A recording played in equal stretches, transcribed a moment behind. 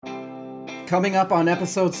Coming up on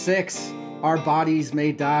episode 6, our bodies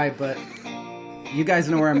may die, but you guys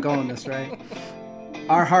know where I'm going with this, right?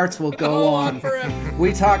 Our hearts will go on. Forever.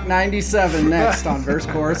 We talk 97 next on Verse,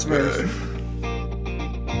 Chorus, Verse.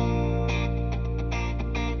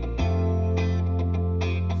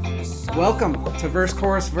 Welcome to Verse,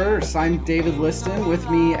 Chorus, Verse. I'm David Liston. With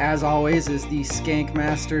me, as always, is the Skank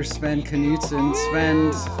Master, Sven Knutson.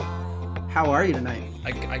 Sven, how are you tonight?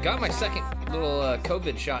 I got my second little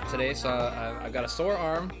COVID shot today, so I've got a sore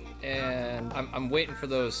arm, and I'm waiting for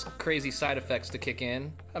those crazy side effects to kick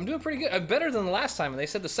in. I'm doing pretty good. I'm better than the last time, and they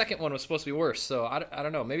said the second one was supposed to be worse, so I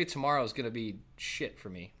don't know. Maybe tomorrow is going to be shit for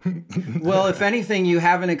me. Well, if anything, you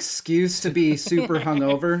have an excuse to be super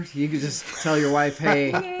hungover. You could just tell your wife,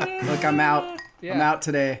 hey, look, I'm out. Yeah. I'm out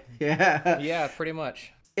today. Yeah. Yeah, pretty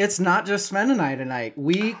much. It's not just Sven and I tonight.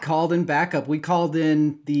 We called in backup. We called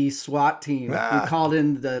in the SWAT team. We called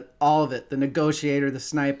in all of it, the negotiator, the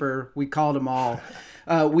sniper. We called them all.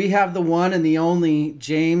 We have the one and the only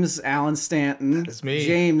James Allen Stanton. That's me.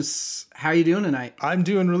 James, how you doing tonight? I'm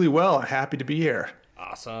doing really well. Happy to be here.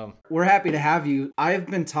 Awesome. We're happy to have you. I've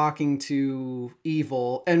been talking to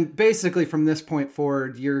Evil, and basically from this point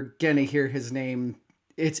forward, you're going to hear his name.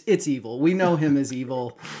 It's Evil. We know him as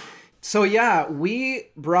Evil. So yeah, we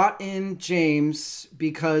brought in James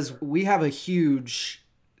because we have a huge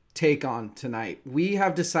take on tonight. We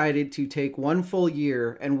have decided to take one full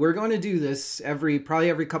year, and we're going to do this probably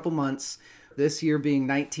every couple months, this year being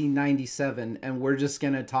 1997, and we're just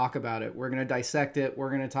going to talk about it. We're going to dissect it. We're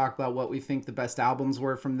going to talk about what we think the best albums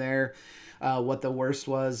were from there, what the worst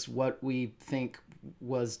was, what we think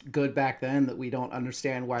was good back then that we don't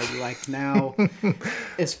understand why we like now.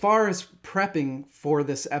 As far as prepping for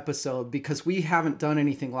this episode, because we haven't done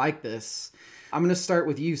anything like this, I'm going to start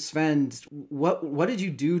with you, Sven. What did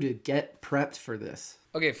you do to get prepped for this?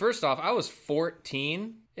 Okay, first off, I was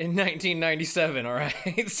 14 in 1997, all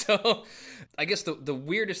right? So I guess the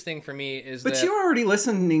weirdest thing for me is But you were already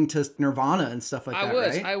listening to Nirvana and stuff like that,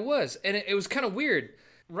 right? I was. And it was kind of weird.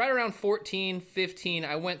 Right around 14, 15,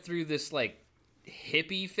 I went through this, like,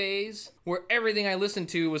 hippie phase where everything I listened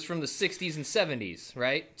to was from the 60s and 70s,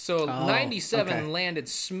 right? So 97 landed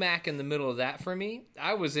smack in the middle of that for me.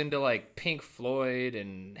 I was into like Pink Floyd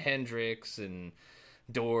and Hendrix and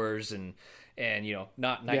Doors and you know,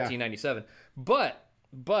 not 1997. Yeah.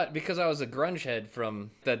 But because I was a grunge head from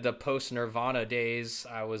the post Nirvana days,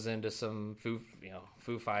 I was into some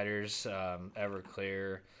Foo Fighters,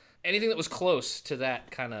 Everclear, anything that was close to that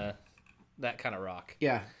kind of rock.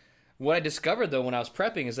 Yeah. What I discovered, though, when I was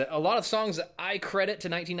prepping is that a lot of songs that I credit to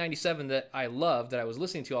 1997 that I loved, that I was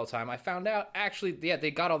listening to all the time, I found out, actually, yeah, they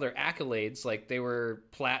got all their accolades, like they were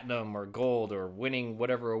platinum or gold or winning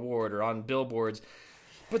whatever award or on billboards,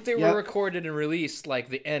 but they were recorded and released, like,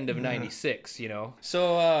 the end of 96, you know?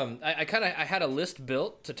 So I had a list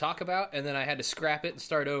built to talk about, and then I had to scrap it and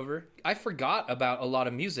start over. I forgot about a lot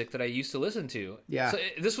of music that I used to listen to. Yeah. So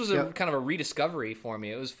this was a kind of a rediscovery for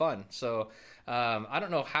me. It was fun. So I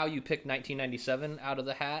don't know how you picked 1997 out of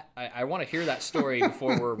the hat. I want to hear that story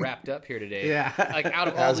before we're wrapped up here today. Yeah. Like, out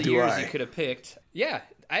of all the years you could have picked. Yeah.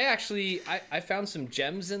 I found some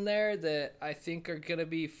gems in there that I think are going to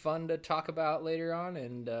be fun to talk about later on.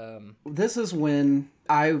 And this is when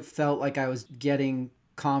I felt like I was getting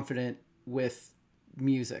confident with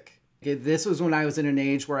music. This was when I was in an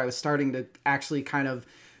age where I was starting to actually kind of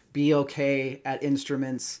be okay at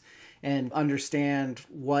instruments and understand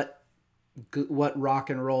what rock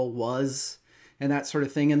and roll was and that sort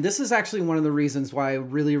of thing. And this is actually one of the reasons why I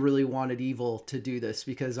really, really wanted Evil to do this,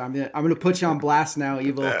 because I'm going to put you on blast now,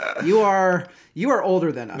 Evil. You are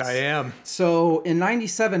older than us. I am. So in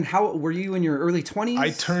 97, how were you in your early 20s? I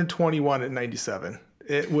turned 21 in 97.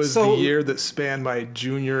 It was the year that spanned my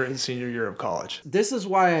junior and senior year of college. This is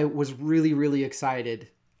why I was really, really excited,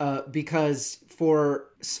 because for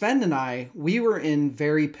Sven and I, we were in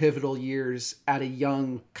very pivotal years at a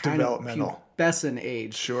young kind of pubescent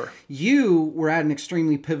age. Sure. You were at an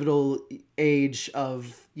extremely pivotal age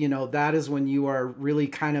of, that is when you are really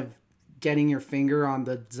kind of getting your finger on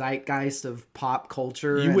the zeitgeist of pop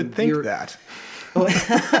culture. You would think that.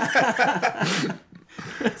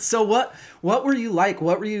 So what were you like?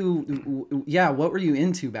 What were you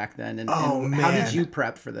into back then? And how did you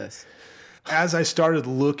prep for this? As I started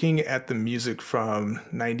looking at the music from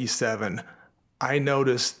 97, I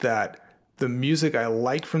noticed that the music I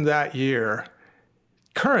like from that year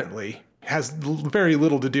currently has very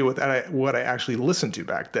little to do with what I actually listened to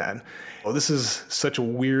back then. Well, this is such a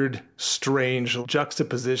weird, strange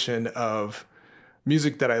juxtaposition of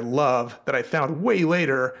music that I love that I found way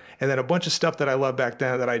later, and then a bunch of stuff that I loved back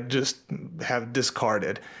then that I just have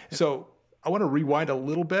discarded. So I want to rewind a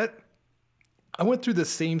little bit I went through the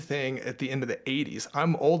same thing at the end of the 80s.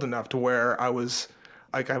 I'm old enough to where I was,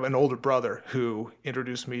 like, I have an older brother who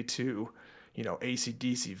introduced me to, you know,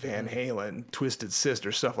 AC/DC, Van Halen, Twisted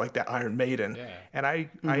Sister, stuff like that, Iron Maiden. Yeah. And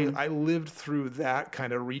I lived through that,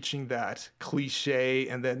 kind of reaching that cliche,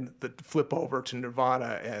 and then the flip over to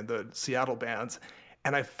Nirvana and the Seattle bands.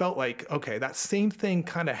 And I felt like, okay, that same thing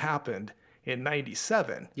kind of happened in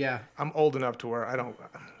 97. Yeah. I'm old enough to where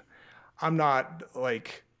I'm not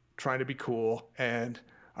like trying to be cool, and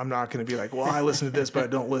I'm not going to be like, well, I listen to this, but I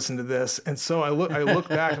don't listen to this. And so I look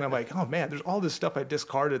back and I'm like, oh man, there's all this stuff I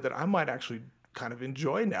discarded that I might actually kind of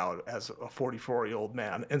enjoy now as a 44-year-old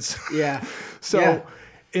man. And so,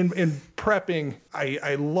 in prepping,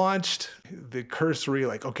 I launched the cursory,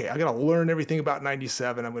 like, okay, I got to learn everything about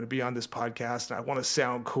 97. I'm going to be on this podcast and I want to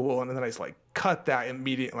sound cool. And then I just like cut that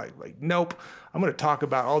immediately. Like, nope, I'm going to talk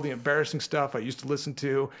about all the embarrassing stuff I used to listen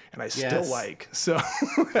to and I still like. So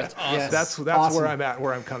That's awesome. that's Awesome. where I'm at,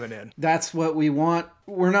 where I'm coming in. That's what we want.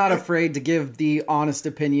 We're not afraid to give the honest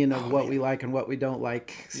opinion of what we like and what we don't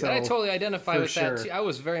like. So And I totally identify with sure. that too. I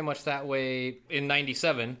was very much that way in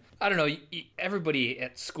 97. I don't know, everybody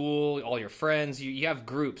at school, all your friends, you have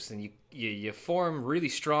groups and you form really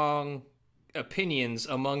strong opinions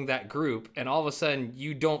among that group, and all of a sudden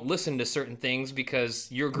you don't listen to certain things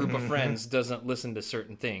because your group of friends doesn't listen to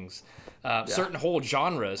certain things. Certain whole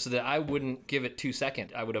genres that I wouldn't give it 2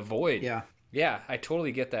 seconds. I would avoid. Yeah, I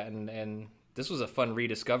totally get that, and this was a fun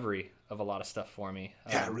rediscovery of a lot of stuff for me.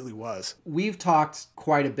 Yeah, it really was. We've talked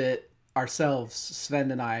quite a bit ourselves,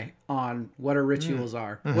 Sven and I, on what our rituals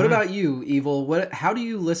are. What about you, Evil? How do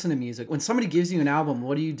you listen to music? When somebody gives you an album,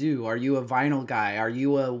 what do you do? Are you a vinyl guy? Are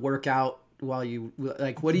you a workout while you,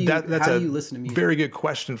 like, what do you, That's how a do you listen to music? Very good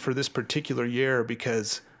question for this particular year,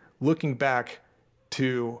 because looking back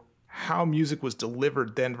to how music was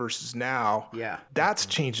delivered then versus now, that's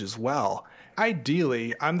changed as well.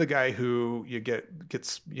 Ideally, I'm the guy who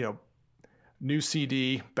gets, you know, new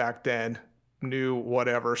CD back then, new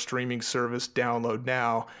whatever streaming service, download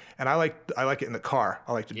now, and I like it in the car.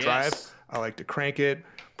 I like to drive. I like to crank it,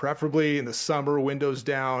 preferably in the summer, windows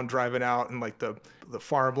down, driving out in like the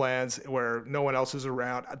farmlands where no one else is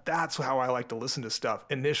around. That's how I like to listen to stuff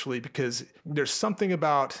initially, because there's something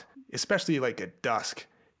about, especially like at dusk,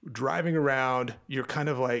 driving around, you're kind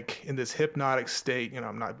of like in this hypnotic state. You know,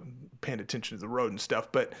 I'm not paying attention to the road and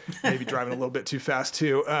stuff, but maybe driving a little bit too fast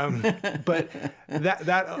too. But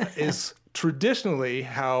that is traditionally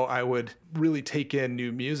how I would really take in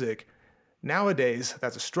new music. Nowadays,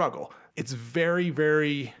 that's a struggle. It's very,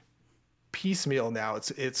 very piecemeal now.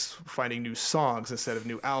 It's finding new songs instead of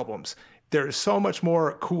new albums. There is so much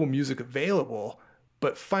more cool music available,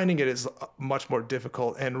 but finding it is much more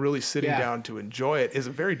difficult, and really sitting down to enjoy it is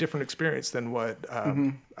a very different experience than what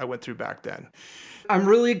I went through back then. I'm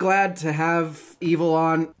really glad to have Evil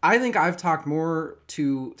on. I think I've talked more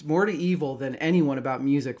to Evil than anyone about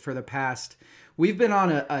music for the past. We've been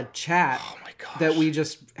on a chat that we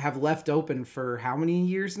just have left open for how many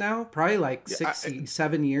years now? Probably like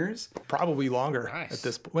 7 years. Probably longer at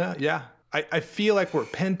this point. Well, yeah. I feel like we're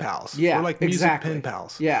pen pals. Yeah, we're like music exactly. pen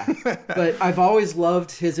pals. Yeah, but I've always loved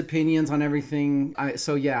his opinions on everything.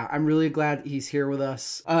 So yeah, I'm really glad he's here with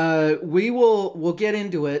us. We'll get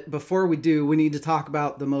into it. Before we do, we need to talk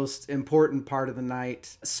about the most important part of the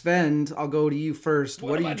night. Sven, I'll go to you first.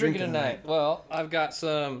 What are you drinking tonight? Well, I've got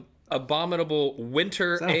some abominable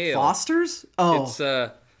winter ale. Foster's? Oh, It's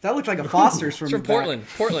that looked like a Foster's from it's from the back.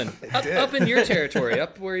 Portland. Up in your territory,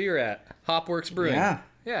 up where you're at. Hopworks Brewing.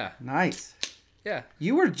 Yeah. Nice. Yeah.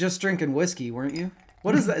 You were just drinking whiskey, weren't you?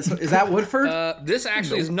 What is that? Is that Woodford? This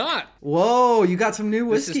actually is not. Whoa, you got some new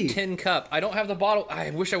whiskey. This is Tin Cup. I don't have the bottle.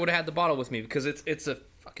 I wish I would have had the bottle with me, because it's a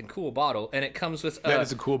fucking cool bottle, and it comes with that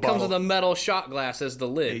is a cool bottle. Comes with a metal shot glass as the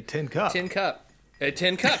lid. A tin cup. A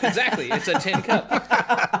tin cup, exactly. It's a tin cup.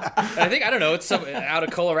 I think, I don't know, it's out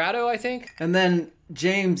of Colorado, I think. And then,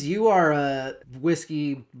 James, you are a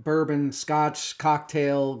whiskey, bourbon, scotch,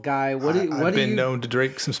 cocktail guy. I've been known to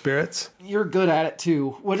drink some spirits. You're good at it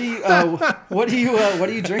too. What are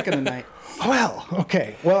you drinking tonight? Well,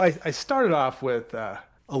 okay. Well, I started off with a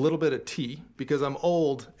little bit of tea, because I'm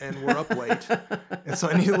old and we're up late, and so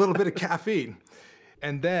I need a little bit of caffeine.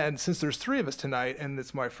 And then, since there's 3 of us tonight, and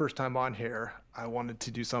it's my first time on here, I wanted to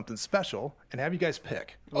do something special and have you guys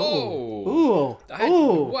pick. Ooh.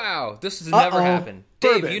 Wow, this has never happened.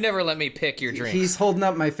 Dave, Bourbon. you never let me pick your drinks. He's holding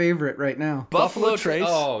up my favorite right now. Buffalo Trace.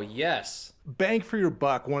 Oh, yes. Bang for your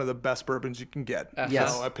buck, one of the best bourbons you can get.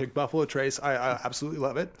 Yes. So I picked Buffalo Trace. I absolutely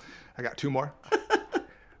love it. I got 2 more.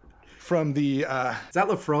 from the Is that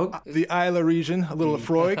Lafroig? Isla region, a little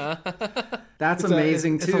Lafroig. That's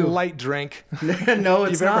amazing It's too. a light drink. No,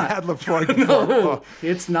 it's You've not. ever had Lafroig before? No, Oh.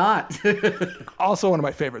 it's not. Also one of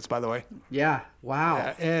my favorites, by the way. Yeah.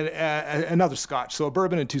 Wow. And another Scotch. So a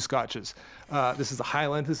bourbon and 2 Scotches. This is a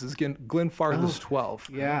Highland. This is Glenfarclas 12.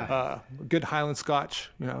 yeah. Good Highland Scotch,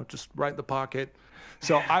 just right in the pocket.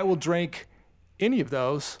 So I will drink any of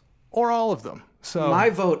those or all of them. So My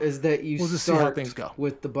vote is that you We'll just see how start things go.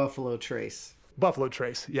 with the Buffalo Trace. Buffalo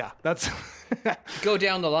Trace. Yeah, that's Go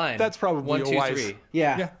down the line. that's probably 1, 2, a wise. 3.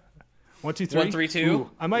 Yeah. Yeah. 1, 2, 3. 1, 3, 2. Ooh,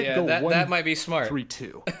 I might go that, 1, that might be smart. 3,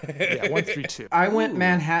 2. Yeah, 1, 3, 2. I went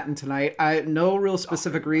Manhattan tonight. No real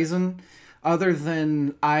specific reason other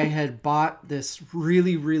than I had bought this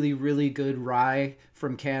really, really, really good rye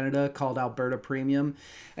from Canada called Alberta Premium.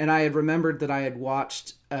 And I had remembered that I had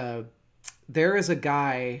watched, there is a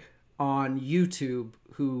guy on YouTube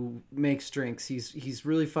who makes drinks. He's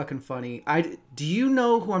really fucking funny. Do you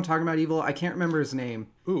know who I'm talking about, Evil? I can't remember his name.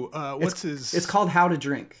 Ooh, what's his? It's called How to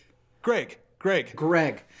Drink. Greg.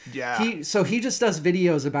 Greg. Yeah. He just does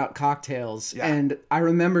videos about cocktails, Yeah. and I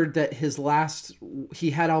remembered that he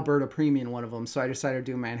had Alberta Premium in one of them, so I decided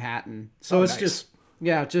to do Manhattan. So it's nice.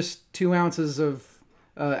 just 2 ounces of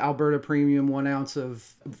Alberta Premium, 1 ounce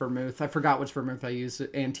of vermouth. I forgot which vermouth I used.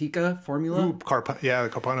 Antica formula. Ooh, the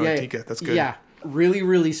Carpano Antica. That's good. Yeah, really,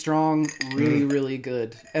 really strong, really, really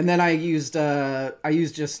good. And then I used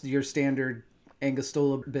just your standard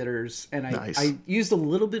Angostura bitters, and Nice. I used a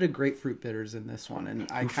little bit of grapefruit bitters in this one, and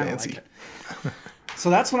I kind of fancy. like it. So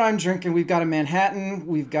that's what I'm drinking. We've got a Manhattan.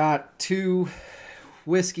 We've got 2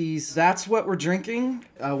 whiskeys. That's what we're drinking.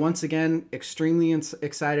 Once again, extremely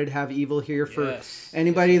excited to have Evil here for Yes.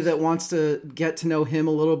 anybody that wants to get to know him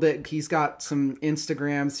a little bit. He's got some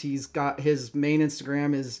Instagrams. He's got his main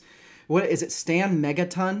Instagram is, what is it? Stan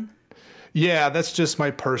Megaton. Yeah, that's just my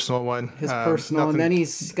personal one. His personal, and nothing- then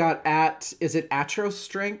he's got is it Atros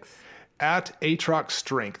Strength? at Atrox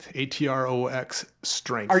Strength, ATROX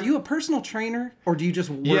Strength. Are you a personal trainer, or do you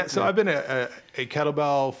just work? Yeah, so with- I've been a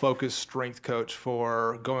kettlebell focused strength coach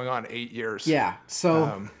for going on 8 years. Yeah.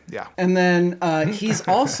 So Yeah. and then he's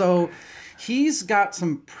got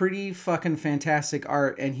some pretty fucking fantastic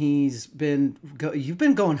art, and you've been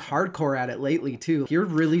going hardcore at it lately too. You're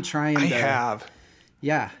really trying. I have.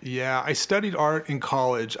 Yeah. Yeah, I studied art in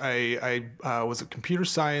college. I was a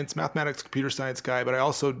mathematics, computer science guy, but I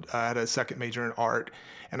also had a second major in art.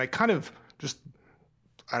 And I kind of just,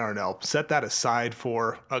 I don't know, set that aside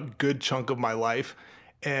for a good chunk of my life.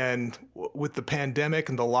 And with the pandemic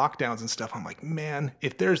and the lockdowns and stuff, I'm like, man,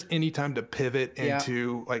 if there's any time to pivot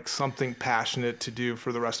into like something passionate to do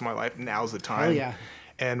for the rest of my life, now's the time. Hell yeah.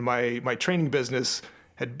 And my training business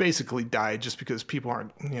had basically died just because people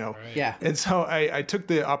aren't, Yeah. And so I took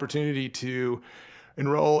the opportunity to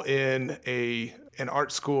enroll in an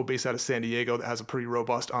art school based out of San Diego that has a pretty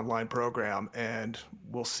robust online program, and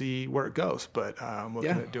we'll see where it goes. But I'm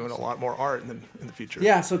looking at doing a lot more art in the future.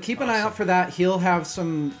 Yeah, so keep an eye out for that. He'll have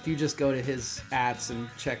some, if you just go to his ads and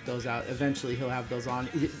check those out, eventually he'll have those on.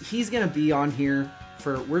 He's going to be on here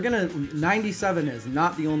 97 is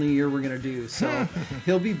not the only year we're going to do, so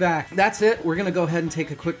he'll be back. That's it. We're going to go ahead and take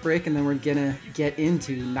a quick break, and then we're going to get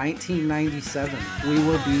into 1997. We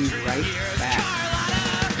will be right back.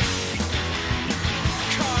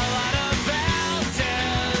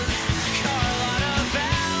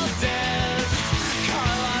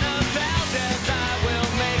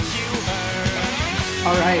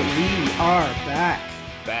 All right, we are back.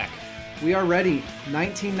 We are ready.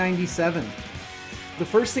 1997. The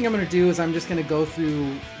first thing I'm going to do is I'm just going to go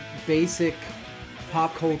through basic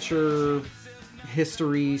pop culture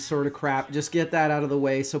history sort of crap. Just get that out of the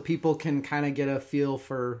way so people can kind of get a feel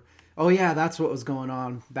for, oh yeah, that's what was going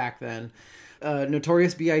on back then.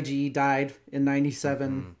 Notorious B.I.G. died in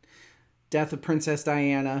 97. Death of Princess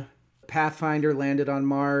Diana. Pathfinder landed on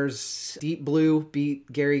Mars. Deep Blue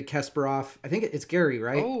beat Gary Kasparov. I think it's Gary,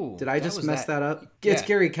 right? Oh, did I that just was mess that. that up? Yeah. It's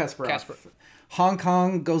Gary Kasparov. Hong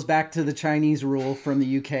Kong goes back to the Chinese rule from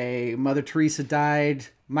the UK. Mother Teresa died.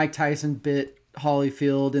 Mike Tyson bit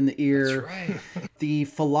Holyfield in the ear. That's right. The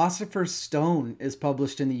Philosopher's Stone is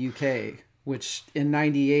published in the UK, which in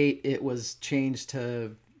 98 it was changed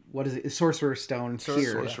to, what is it? Sorcerer's Stone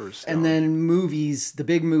here. Sorcerer's Stone. And then movies, the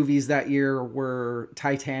big movies that year were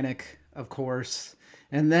Titanic, of course.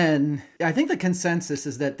 And then I think the consensus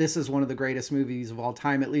is that this is one of the greatest movies of all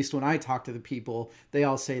time. At least when I talk to the people, they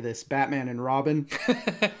all say this: Batman and Robin,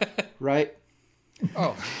 right?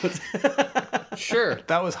 Oh, sure.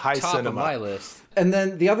 That was high Top cinema. of my list. And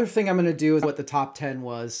then the other thing I'm going to do is what the top 10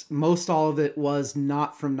 was. Most all of it was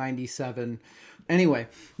not from 97. Anyway,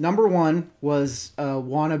 number 1 was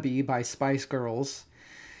Wannabe by Spice Girls.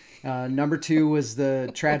 Number 2 was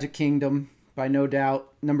The Tragic Kingdom by No Doubt.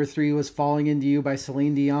 Number 3 was Falling Into You by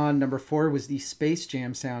Celine Dion. Number 4 was the Space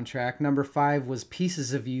Jam soundtrack. Number 5 was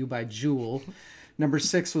Pieces of You by Jewel. Number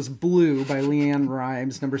 6 was Blue by LeAnn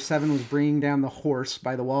Rimes. Number 7 was Bringing Down the Horse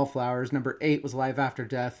by the Wallflowers. Number 8 was Live After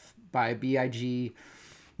Death by B.I.G.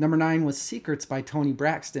 Number 9 was Secrets by Toni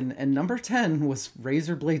Braxton. And number 10 was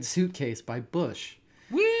Razorblade Suitcase by Bush.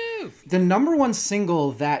 Woo! The number 1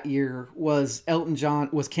 single that year was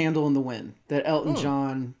Candle in the Wind, that Elton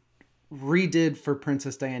John redid for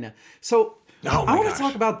Princess Diana. So I want to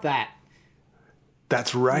talk about that.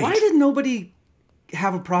 That's right. Why did nobody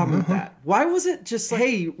have a problem with that? Why was it just like,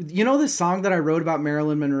 hey, you know this song that I wrote about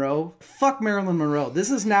Marilyn Monroe? Fuck Marilyn Monroe. This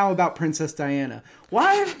is now about Princess Diana.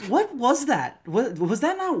 Why? What was that? Was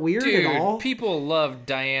that not weird at all? People love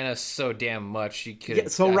Diana so damn much. You could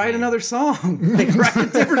write another song. Like, write a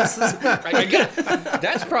different song.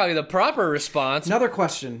 That's probably the proper response. Another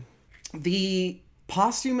question. The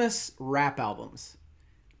posthumous rap albums.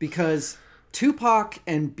 Because Tupac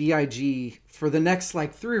and B.I.G. for the next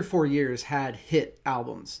like 3 or 4 years had hit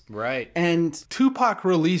albums. Right. And Tupac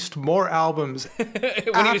released more albums when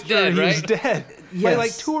he was dead, he right? was dead. Yes.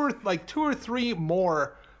 Like two or three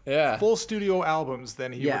more Yeah. full studio albums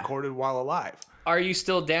than he Yeah. recorded while alive. Are You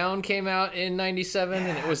Still Down came out in 97,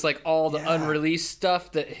 and it was like all the unreleased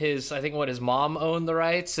stuff that his mom owned the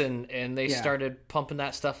rights, and they started pumping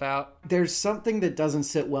that stuff out. there's something that doesn't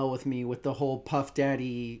sit well with me with the whole Puff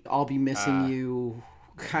Daddy, I'll be missing you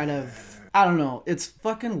kind of, I don't know. It's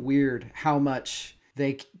fucking weird how much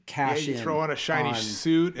they cash You in. throw on a shiny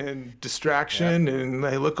suit and distraction, and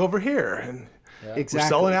they look over here, and Exactly. we're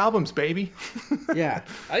selling albums, baby. Yeah.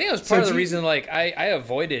 I think that was part of the reason, like, I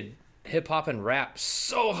avoided hip hop and rap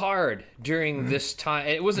so hard during this time.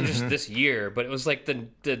 It wasn't just this year, but it was like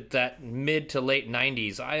that mid to late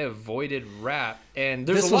 90s. I avoided rap, and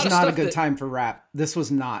there's This a lot was of not a stuff good that, time for rap. This was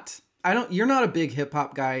not. You're not a big hip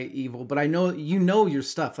hop guy, Evil, but I know you know your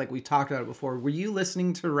stuff. Like we talked about it before. Were you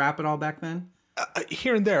listening to rap at all back then?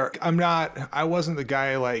 Here and there. I wasn't the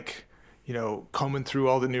guy like, combing through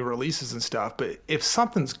all the new releases and stuff, but if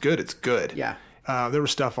something's good, it's good. Yeah. There was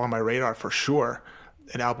stuff on my radar for sure.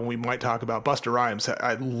 An album we might talk about, Busta Rhymes.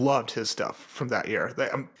 I loved his stuff from that year.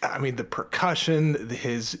 I mean, the percussion,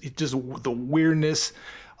 the weirdness.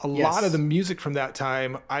 A lot of the music from that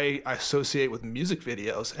time I associate with music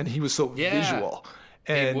videos, and he was so visual.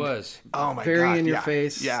 And, He was. Oh my god. Very in your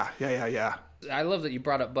face. Yeah. I love that you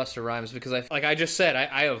brought up Busta Rhymes, because I just said,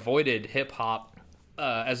 I avoided hip hop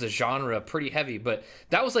as a genre pretty heavy, but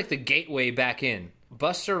that was like the gateway back in.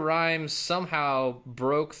 Busta Rhymes somehow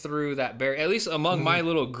broke through that barrier, at least among my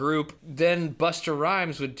little group. Then Busta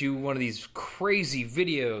Rhymes would do one of these crazy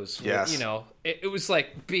videos. Yes. Where, it was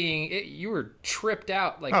like you were tripped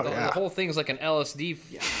out. Like the whole thing's like an LSD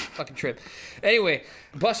fucking trip. Anyway,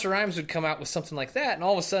 Busta Rhymes would come out with something like that, and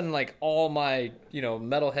all of a sudden, like, all my,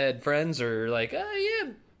 metalhead friends are like, oh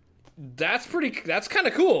yeah, that's kind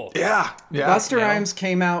of cool. Yeah. Busta Rhymes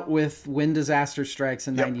came out with When Disaster Strikes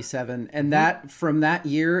in 97, and that from that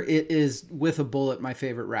year, it is with a bullet my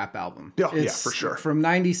favorite rap album. Yeah, for sure. From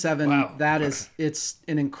 97, Wow. it's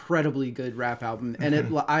an incredibly good rap album, and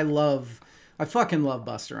I fucking love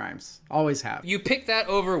Busta Rhymes. Always have. You picked that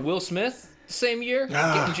over Will Smith same year,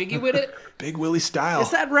 getting jiggy with it. Big Willie style.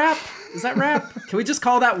 Is that rap? Can we just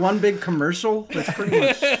call that one big commercial? That's pretty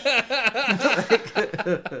much.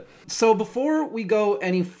 So before we go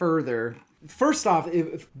any further, first off,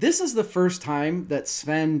 if this is the first time that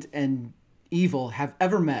Sven and Evil have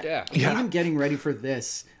ever met. Yeah. Even getting ready for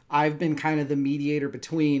this, I've been kind of the mediator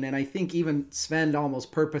between, and I think even Sven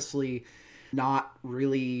almost purposely not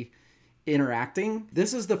really interacting.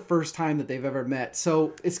 This is the first time that they've ever met,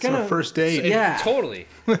 so it's gonna our first date. Yeah, Totally.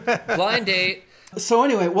 Blind date. So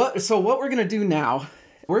anyway, what we're gonna do now?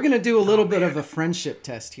 We're gonna do a little bit of a friendship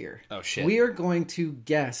test here. Oh shit. We are going to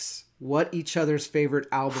guess what each other's favorite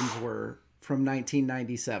albums were from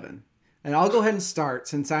 1997. And I'll go ahead and start,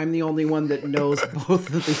 since I'm the only one that knows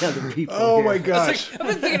both of the other people. Oh here. my gosh. I've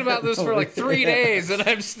been thinking about this for like 3 days, and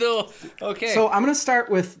I'm still okay. So I'm going to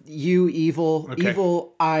start with you, Evil. Okay.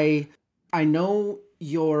 Evil, I know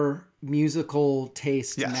your musical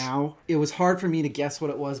taste now. It was hard for me to guess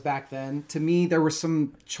what it was back then. To me, there were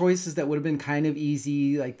some choices that would have been kind of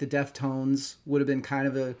easy, like the Deftones would have been kind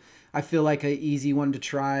of I feel like an easy one to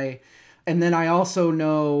try. And then I also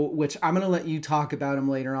know, which I'm going to let you talk about him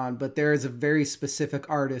later on, but there is a very specific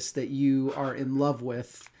artist that you are in love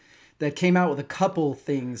with that came out with a couple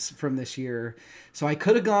things from this year. So I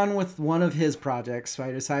could have gone with one of his projects, so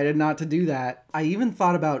I decided not to do that. I even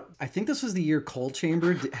thought about, I think this was the year Coal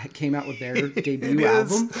Chamber came out with their debut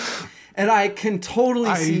album. And I can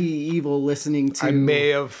totally see Evil listening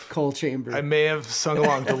to Coal Chamber. I may have sung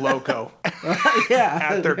along to Loco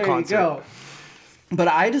at their concert. You go. But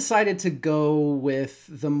I decided to go with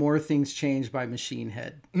The More Things Change by Machine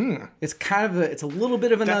Head. It's kind of it's a little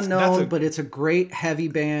bit of an unknown, but it's a great heavy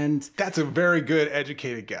band. That's a very good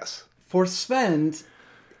educated guess. For Sven,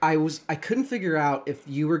 I couldn't figure out if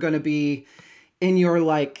you were going to be in your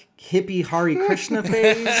like hippie Hare Krishna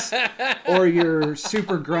phase or your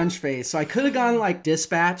super grunge phase. So I could have gone like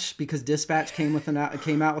Dispatch, because Dispatch came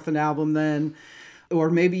out with an album then, or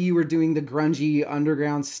maybe you were doing the grungy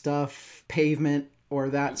underground stuff, Pavement or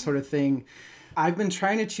that sort of thing. I've been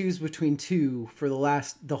trying to choose between two for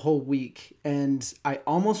the whole week, and I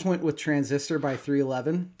almost went with Transistor by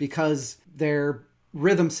 311 because their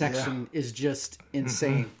rhythm section is just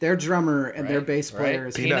insane. Their drummer and their bass player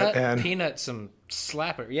is Peanut, some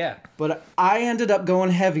slapper, yeah. But I ended up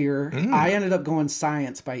going heavier. I ended up going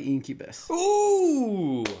Science by Incubus.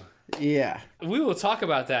 Ooh, yeah. We will talk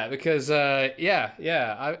about that because, I've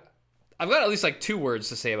got at least like 2 words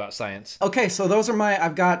to say about Science. Okay, so those are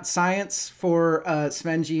I've got Science for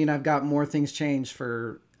Sven, and I've got More Things Change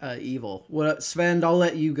for Evil. Sven, I'll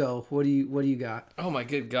let you go. What do you got? Oh my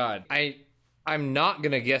good God. I'm not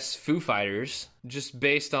going to guess Foo Fighters just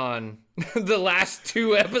based on the last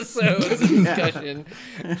 2 episodes of discussion.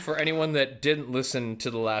 For anyone that didn't listen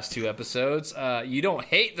to the last 2 episodes, you don't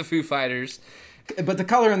hate the Foo Fighters. But The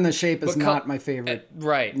Color and the Shape is not my favorite.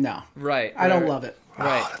 Right. No. Right. I don't love it.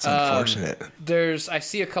 Right. Oh, that's unfortunate. I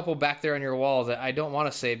see a couple back there on your wall that I don't want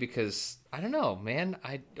to say because I don't know, man.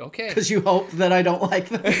 Okay. Because you hope that I don't like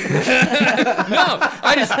them. No,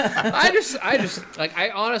 I just like,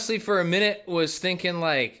 I honestly for a minute was thinking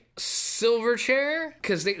like Silverchair,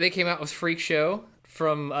 because they came out with Freak Show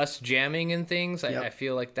from us jamming and things. I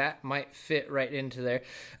feel like that might fit right into there.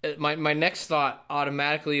 My next thought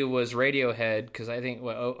automatically was Radiohead, because I think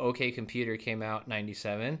OK Computer came out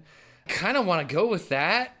 97. Kind of want to go with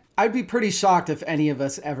that. I'd be pretty shocked if any of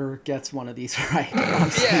us ever gets one of these right.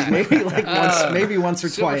 Honestly. Yeah. Maybe once or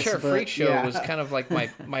twice. Silverchair Freak Show was kind of like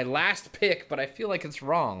my last pick, but I feel like it's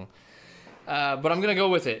wrong. But I'm gonna go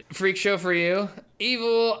with it. Freak Show for you.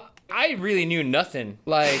 Evil. I really knew nothing.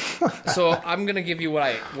 So I'm gonna give you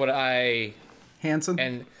what I Hanson.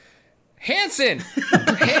 And Hanson.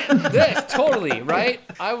 Totally right.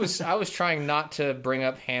 I was trying not to bring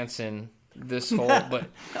up Hanson this whole, but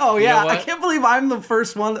oh yeah, I can't believe I'm the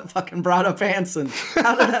first one that fucking brought up Hanson.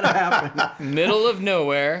 How did that happen? Middle of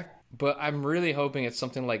nowhere, but I'm really hoping it's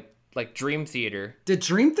something like Dream Theater. Did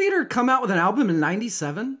Dream Theater come out with an album in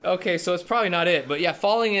 97? Okay, so it's probably not it, but yeah,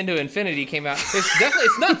 Falling Into Infinity came out.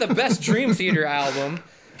 It's not the best Dream Theater album.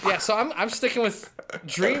 Yeah, so I'm sticking with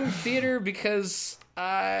Dream Theater because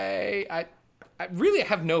I really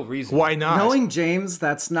have no reason. Why not? Knowing James,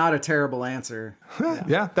 that's not a terrible answer.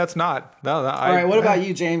 Yeah, that's not. No, all right, what about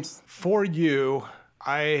you, James? For you,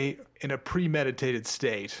 in a premeditated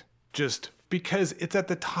state, just because it's at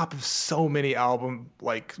the top of so many album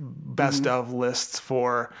best of lists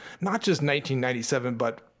for not just 1997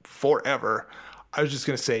 but forever. I was just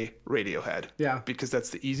gonna say Radiohead. Yeah, because that's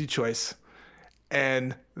the easy choice,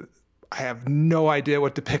 and I have no idea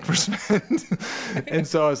what to pick for Sven. And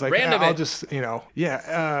so I was like, I'll just,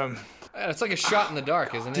 it's like a shot in the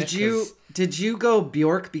dark, isn't it? Did you go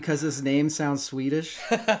Bjork because his name sounds Swedish?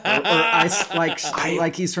 or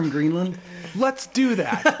like he's from Greenland? Let's do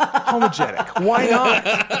that. Homogenic. Why not?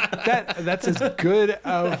 That's as good of.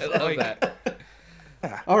 I love that.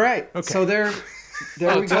 Yeah. All right. Okay. So there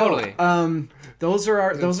we totally. go. Those are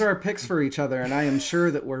our picks for each other, and I am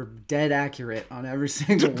sure that we're dead accurate on every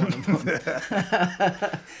single one of them.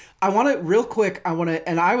 I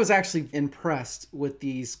was actually impressed with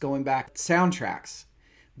these going back soundtracks.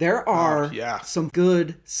 There are some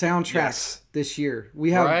good soundtracks this year. We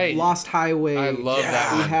have Lost Highway. I love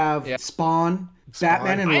that one. We have Spawn,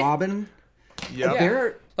 Batman and Robin.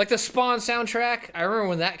 Yeah. Like the Spawn soundtrack, I remember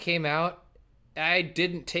when that came out, I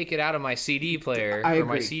didn't take it out of my CD player or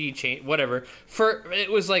my CD chain, whatever. It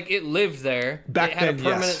was like it lived there. It had a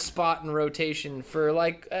permanent spot in rotation for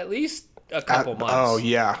like at least a couple months. Oh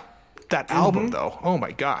yeah, that album though. Oh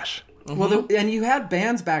my gosh. Mm-hmm. Well, and you had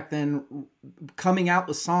bands back then coming out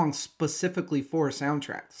with songs specifically for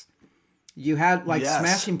soundtracks. You had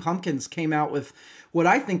Smashing Pumpkins came out with what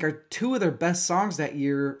I think are 2 of their best songs that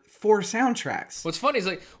year for soundtracks. What's funny is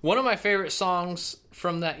one of my favorite songs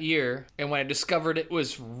from that year, and when I discovered it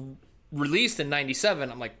was released in 97,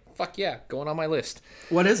 I'm like, fuck yeah, going on my list.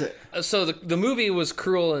 What is it? So the movie was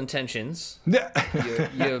Cruel Intentions.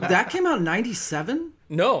 That came out in 97?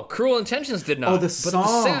 No, Cruel Intentions did not. Oh, the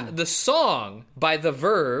song. But the song by The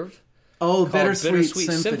Verve. Oh, called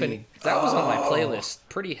Bittersweet Symphony. That was on my playlist.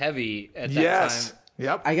 Pretty heavy at that Yes. time.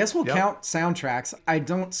 Yep. I guess we'll count soundtracks. I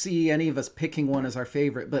don't see any of us picking one as our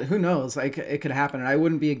favorite, but who knows? Like, it could happen. And I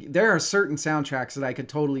wouldn't be. There are certain soundtracks that I could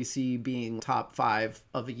totally see being top 5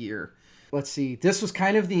 of a year. Let's see. This was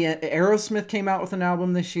kind of the Aerosmith came out with an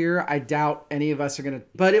album this year. I doubt any of us are gonna.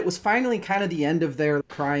 But it was finally kind of the end of their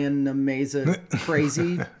crying amazing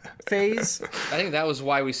crazy phase. I think that was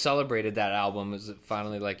why we celebrated that album. Is it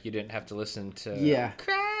finally like you didn't have to listen to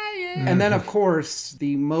crying? And then of course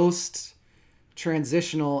the most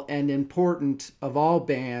transitional and important of all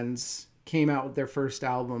bands came out with their first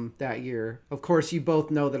album that year. Of course, you both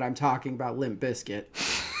know that I'm talking about Limp Bizkit.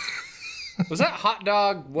 Was that Hot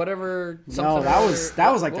Dog? Whatever. No, that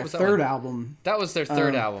was like their third album. That was their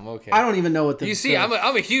third album. Okay. I don't even know what the. You see, I'm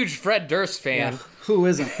a huge Fred Durst fan. Yeah, who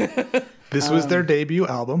isn't? This was their debut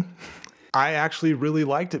album. I actually really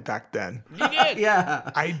liked it back then. You did. Yeah,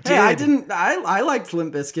 I did. Hey, I didn't. I liked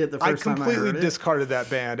Limp Bizkit the first time I completely heard it. discarded that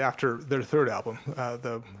band after their third album,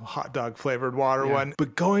 the hot dog flavored water one.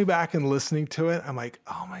 But going back and listening to it, I'm like,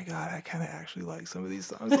 oh my God, I kind of actually like some of these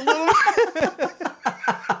songs a little bit.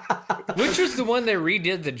 Which was the one they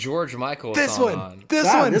redid the George Michael This song one. on? This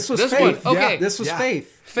Wow, one. this was This Faith. one, okay. Yeah, this was Yeah.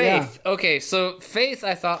 Faith. Faith. Okay, so Faith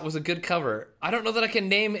I thought was a good cover. I don't know that I can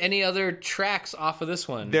name any other tracks off of this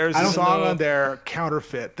one. There's I a don't song know. on there,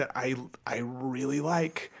 Counterfeit, that I really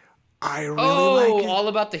like. I really Oh, like it. all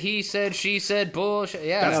about the he said, she said bullshit.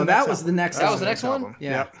 Yeah. No, the that next was album. the next. That was album. the next one? album. Yeah.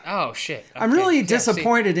 Yep. Oh shit. I'm Okay. really Yeah, see,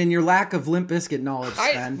 disappointed in your lack of Limp Bizkit knowledge,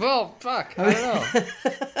 Sven. well, fuck. I don't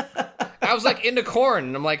know. I was like into Korn,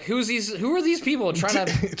 and I'm like, who are these people trying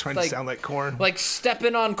to Trying to sound like Korn. like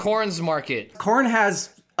stepping on Korn's market? Korn has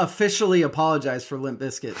officially apologized for Limp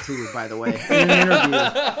Bizkit too, by the way, in an interview.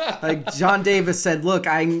 Like John Davis said, "Look,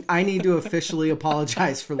 I need to officially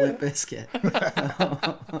apologize for Limp Bizkit."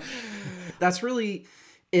 That's really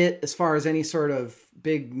it as far as any sort of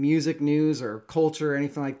big music news or culture or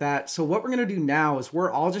anything like that. So what we're gonna do now is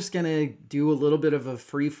we're all just gonna do a little bit of a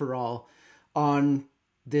free for all on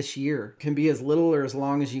this year. Can be as little or as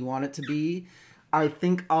long as you want it to be. I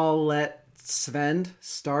think I'll let Sven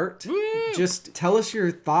start. Woo! Just tell us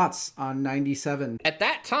your thoughts on 97. At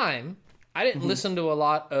that time, I didn't listen to a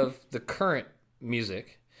lot of the current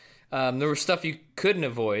music. There was stuff you couldn't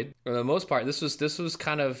avoid for the most part. This was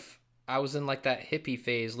kind of, I was in like that hippie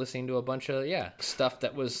phase, listening to a bunch of stuff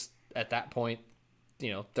that was at that point,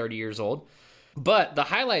 30 years old. But the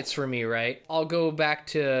highlights for me, right? I'll go back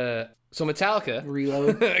to Metallica.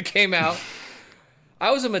 Reload. Came out. I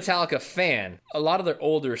was a Metallica fan. A lot of their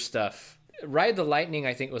older stuff. Ride the Lightning,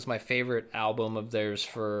 I think, was my favorite album of theirs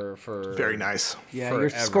for Very nice. Yeah, forever. you're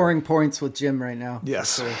scoring points with Jim right now.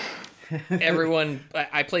 Yes. Everyone,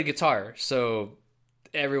 I played guitar, so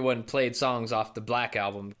everyone played songs off the Black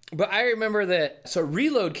album. But I remember that, so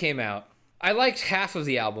Reload came out. I liked half of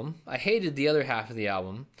the album. I hated the other half of the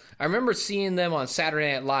album. I remember seeing them on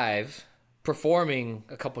Saturday Night Live performing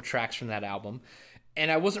a couple tracks from that album. And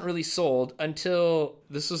I wasn't really sold until,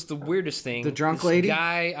 this was the weirdest thing. The drunk this lady?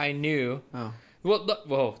 guy I knew. Oh.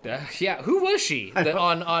 Well, yeah, who was she?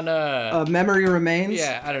 On Memory Remains.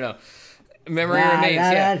 yeah, I don't know. Memory Remains,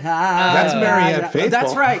 yeah. That's Marianne Faithful.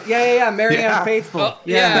 That's right. Yeah. Marianne Yeah. Faithful. Oh,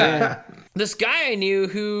 yeah. This guy I knew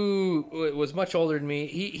who was much older than me,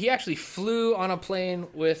 he actually flew on a plane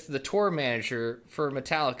with the tour manager for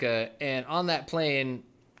Metallica, and on that plane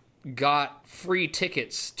got free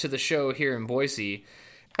tickets to the show here in Boise.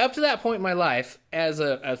 Up to that point in my life, as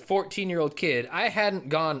a 14-year-old kid, I hadn't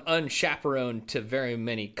gone unchaperoned to very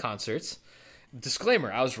many concerts.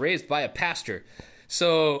 Disclaimer, I was raised by a pastor.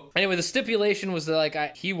 So anyway, the stipulation was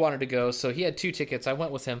that he wanted to go, so he had 2 tickets. I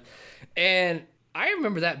went with him. And I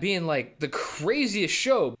remember that being like the craziest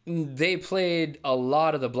show. They played a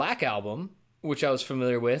lot of the Black Album, which I was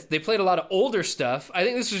familiar with. They played a lot of older stuff. I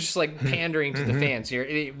think this was just like pandering to the fans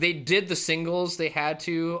here. They did the singles they had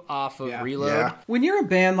to off of Reload. Yeah. When you're a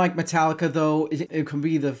band like Metallica, though, it can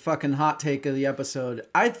be the fucking hot take of the episode.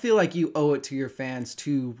 I feel like you owe it to your fans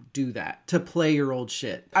to do that, to play your old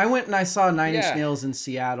shit. I went and I saw Nine Inch Nails in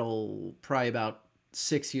Seattle probably about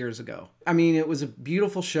 6 years ago. I mean, it was a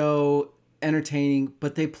beautiful show, entertaining,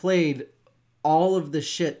 but they played all of the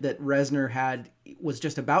shit that Reznor was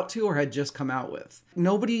just about to or had just come out with.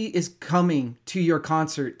 Nobody is coming to your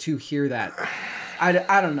concert to hear that.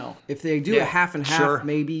 I don't know. If they do a half and half, Sure.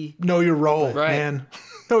 maybe. Know your role, Right. man.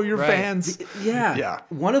 show your Right. fans. Yeah. Yeah.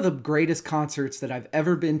 One of the greatest concerts that I've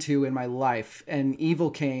ever been to in my life, and Evil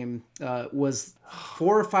came, was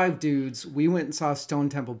 4 or 5 dudes. We went and saw Stone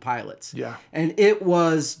Temple Pilots. Yeah. And it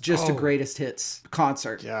was just a greatest hits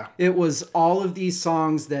concert. Yeah. It was all of these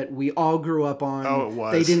songs that we all grew up on. Oh, it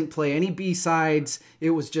was. They didn't play any B-sides. It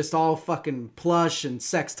was just all fucking Plush and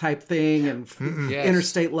Sex Type Thing and Yes.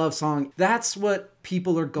 Interstate Love Song. That's what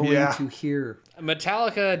people are going Yeah. to hear.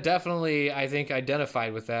 Metallica definitely, I think,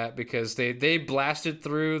 identified with that because they blasted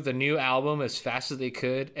through the new album as fast as they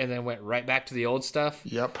could and then went right back to the old stuff.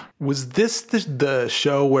 Yep. Was this the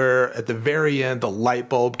show where at the very end the light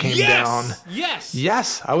bulb came down? Yes.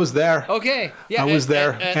 Yes, I was there. Okay. Yeah. I was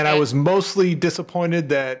there, and I was mostly disappointed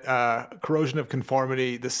that Corrosion of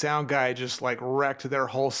Conformity, the sound guy, just like wrecked their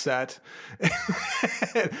whole set.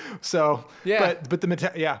 So, Yeah.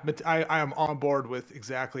 but I am on board with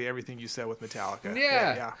exactly everything you said with Metallica.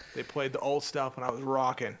 Yeah. They played the old stuff when I was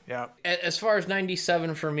rocking. Yeah, As far as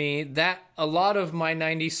 97 for me, that a lot of my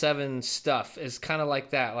 97 stuff is kind of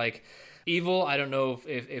like that. Like Evil, I don't know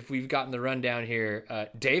if we've gotten the rundown here.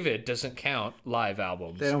 David doesn't count live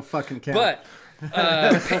albums. They don't fucking count. But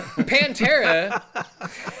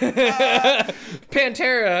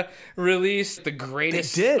Pantera released the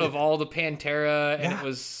greatest They did. of all the Pantera, and it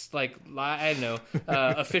was like, I don't know,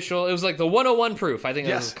 official. It was like the 101 proof. I think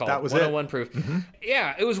that was Yes, called. that was 101 proof.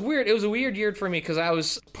 Yeah, it was weird. It was a weird year for me because I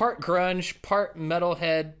was part grunge, part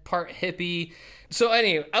metalhead, part hippie. So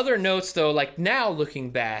anyway, other notes though, like now looking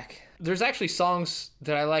back, there's actually songs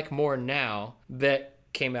that I like more now that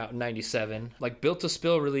came out in 97. Like Built to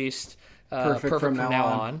Spill released Perfect from Now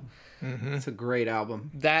On. It's a great album.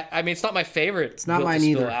 That, I mean, it's not my favorite. It's not Built mine to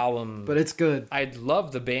Spill either, album, but it's good. I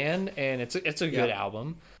love the band, and it's a good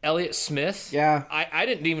album. Elliott Smith. Yeah. I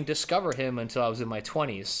didn't even discover him until I was in my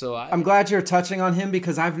 20s. So I'm glad you're touching on him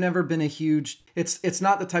because I've never been a huge. It's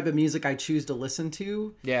not the type of music I choose to listen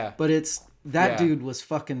to. Yeah. But that Yeah. dude was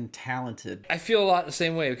fucking talented. I feel a lot the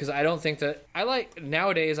same way because I don't think that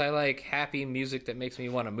nowadays I like happy music that makes me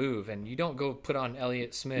want to move, and you don't go put on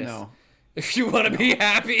Elliott Smith. No. If you want to be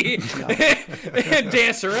happy and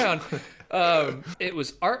dance around. It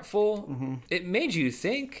was artful. Mm-hmm. It made you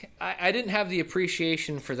think. I didn't have the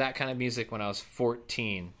appreciation for that kind of music when I was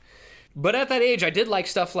 14. But at that age, I did like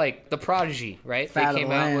stuff like The Prodigy, right? Fat of they the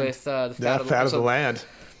came out Land. with the Fat of the Land.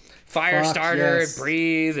 Firestarter, yes.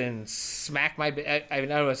 Breathe, and Smack My... I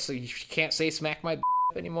know so you can't say Smack My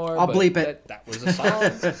anymore. I'll but bleep it. That was a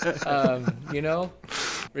song. You know?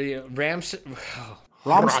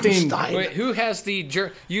 Rammstein. Wait, who has the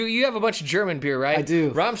you have a bunch of German beer, right? I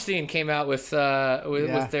do. Rammstein came out with their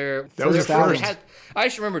That was their first. I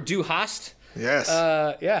just remember Du Hast. Yes.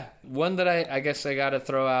 Yeah, one that I guess I got to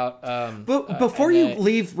throw out. But before you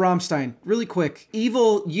leave Rammstein, really quick,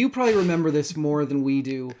 Evil, you probably remember this more than we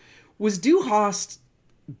do. Was Du Hast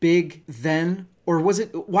big then? Or was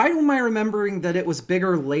it? Why am I remembering that it was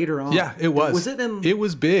bigger later on? Yeah, it was. Was it in? It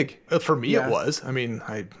was big. For me, Yeah. it was. I mean,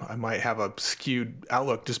 I might have a skewed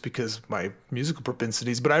outlook just because of my musical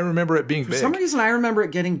propensities, but I remember it being For big. some reason, I remember it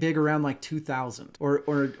getting big around like 2000 or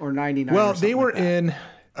 99. Well, or something they were like that. in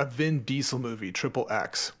a Vin Diesel movie, Triple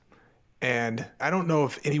X, and I don't know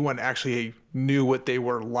if anyone actually knew what they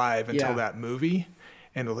were live until Yeah. that movie.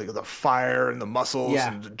 And like the fire and the muscles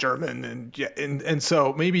Yeah. and the German and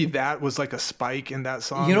so maybe that was like a spike in that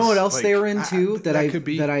song. You know what else like, they were into that I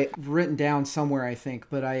I written down somewhere, I think,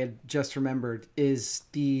 but I had just remembered is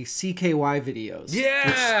the CKY videos.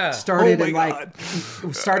 Yeah. Started Oh my in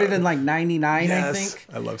God. started in like 99, I Yes. think.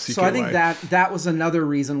 I love So I think CKY. that was another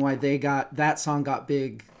reason why that song got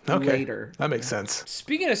big later. That makes sense.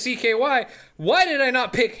 Speaking of CKY, why did I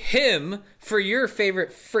not pick him for your favorite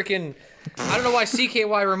freaking? I don't know why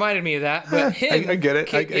CKY reminded me of that, but him. I get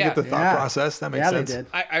it. I get the thought Yeah. process. That makes Yeah, sense. they did.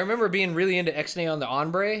 I remember being really into X-Nay on the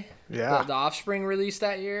Ombre. Yeah. The Offspring release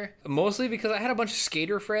that year. Mostly because I had a bunch of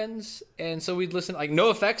skater friends, and so we'd listen. Like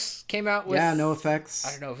NoFX came out with. Yeah, no effects.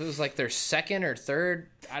 I don't know if it was like their second or third.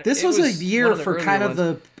 This it was a one year of the for earlier kind of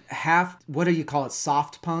ones. the half. What do you call it?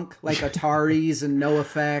 Soft punk, like Ataris and No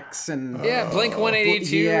Effects and Yeah, Blink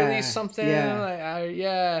 182 yeah, released something. yeah.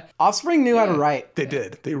 Yeah. Offspring knew how to write They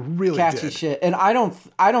did. They really catchy did. shit. And I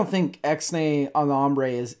don't think X-Nay on the Ombre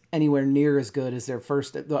is anywhere near as good as their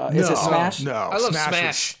first. Is it Smash? No, I love Smash.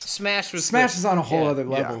 Smash. Smash was Smash the- is on a whole yeah. other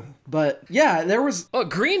level. But yeah, there was. Oh,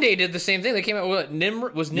 Green Day did the same thing. They came out with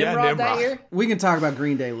Nimrod that Nimrod. year. We can talk about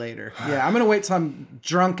Green Day later. Yeah, I'm gonna wait till I'm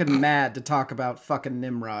drunk and mad to talk about fucking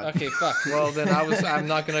Nimrod. Okay, fuck. Well, then I'm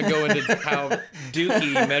not gonna go into how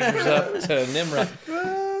Dookie measures up to Nimrod.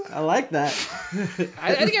 I like that.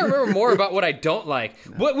 I think I remember more about what I don't like,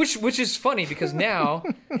 which is funny because now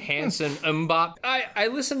Hanson Mbop. I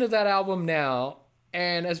listen to that album now,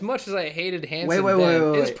 and as much as I hated Hanson,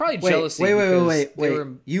 then, it's probably jealousy. Wait.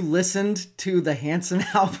 You listened to the Hanson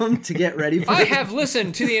album to get ready for I it? have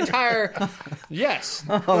listened to the entire. Yes.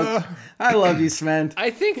 Oh, I love you, Sven. I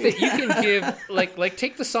think that you can give like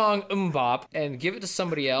take the song Mbop and give it to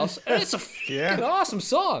somebody else, and it's a fucking awesome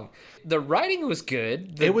song. The writing was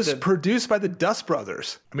good. It was produced by the Dust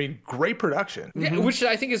Brothers. I mean, great production. Yeah, which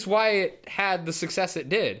I think is why it had the success it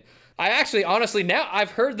did. I actually, honestly, now I've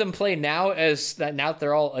heard them play now that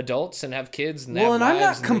they're all adults and have kids. And Well, have and I'm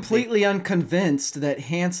lives not completely unconvinced that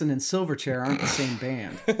Hanson and Silverchair aren't the same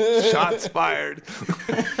band. Shots fired.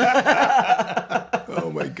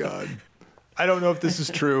 Oh my God. I don't know if this is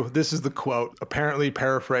true. This is the quote, apparently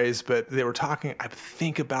paraphrased, but they were talking, I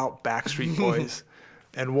think, about Backstreet Boys.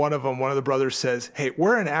 And one of the brothers says, "Hey,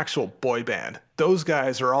 we're an actual boy band. Those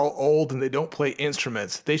guys are all old and they don't play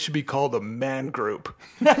instruments. They should be called a man group."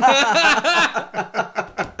 I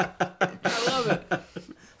love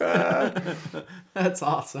it. That's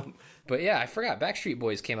awesome. But yeah, I forgot Backstreet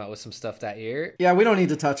Boys came out with some stuff that year. Yeah, we don't need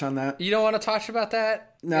to touch on that. You don't want to talk about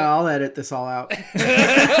that? No, I'll edit this all out.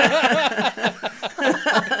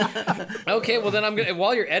 Okay, well then I'm gonna.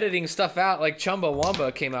 While you're editing stuff out, like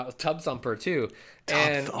Chumbawamba came out with Tub Thumper too,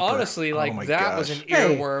 and Thumper. honestly, like my that was an gosh.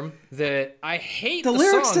 earworm that I hate. The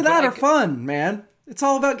lyrics song, to that but are fun, man. It's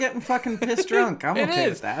all about getting fucking pissed drunk. I'm It okay is.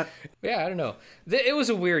 with that. Yeah, I don't know. It was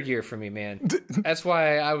a weird year for me, man. That's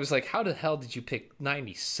why I was like, how the hell did you pick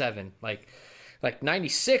 97? Like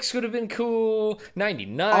 96 would have been cool.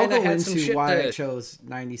 99 I'll go I had some into shit why that... I chose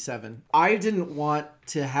 97. I didn't want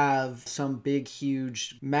to have some big,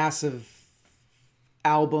 huge, massive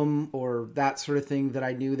album or that sort of thing that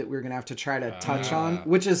I knew that we were going to have to try to touch on,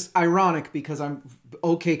 which is ironic because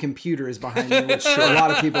OK Computer is behind me, which a lot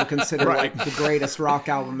of people consider like the greatest rock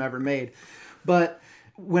album ever made. But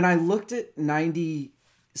when I looked at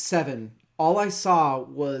 97, all I saw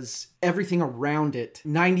was everything around it.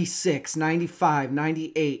 96, 95,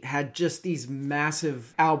 98 had just these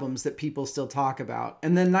massive albums that people still talk about.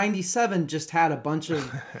 And then 97 just had a bunch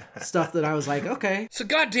of stuff that I was like, okay. So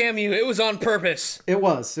goddamn you, it was on purpose. It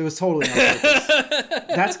was totally on purpose.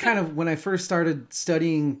 That's kind of when I first started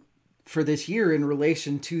studying for this year in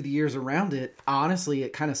relation to the years around it. Honestly,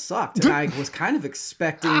 it kind of sucked. And I was kind of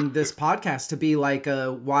expecting this podcast to be like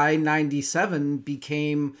why 97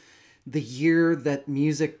 became the year that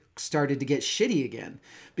music started to get shitty again,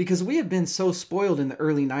 because we had been so spoiled in the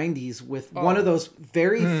early 90s with one of those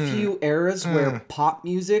very few eras where pop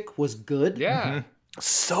music was good. Yeah.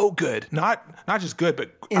 So good. Not just good,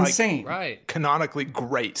 but Insane. Right. canonically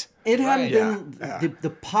great. It hadn't Right. been the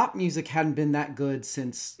pop music hadn't been that good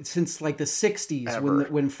since like the 60s Ever.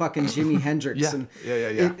 when fucking Jimi Hendrix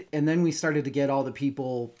Yeah. and then we started to get all the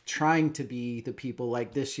people trying to be the people.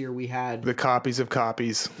 Like this year we had The copies of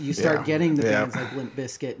copies. you start getting the Yeah. bands like Limp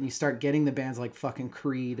Bizkit, and you start getting the bands like fucking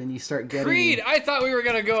Creed, and you start getting Creed, I thought we were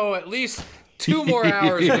going to go at least 2 more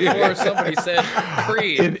hours before somebody said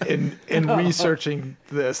Creed. In researching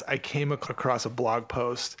this, I came across a blog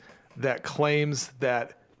post that claims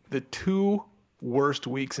that the 2 worst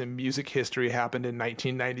weeks in music history happened in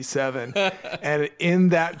 1997. And in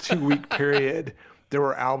that 2-week period, there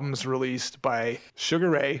were albums released by Sugar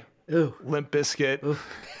Ray, Ooh. Limp Bizkit,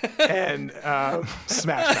 and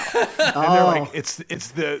Smash Mouth. And they're like, it's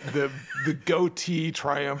the goatee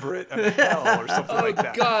triumvirate of hell or something like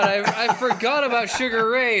that. God, I forgot about Sugar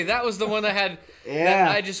Ray. That was the one that had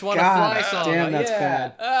that I Just Want to God Fly song. damn, that's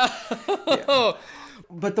Yeah. bad.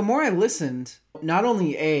 But the more I listened, not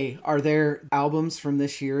only are there albums from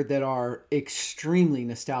this year that are extremely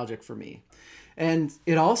nostalgic for me, and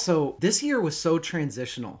it also, this year was so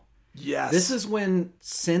transitional. Yes. This is when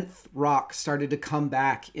synth rock started to come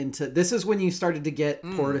back into, this is when you started to get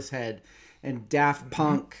Portishead and Daft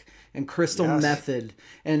Punk and Crystal Method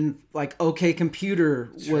and like OK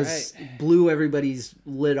Computer blew everybody's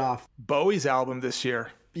lid off. Bowie's album this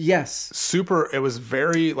year. Yes. It was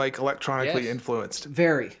very like electronically influenced.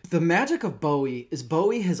 Very. The magic of Bowie is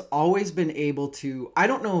Bowie has always been able to, I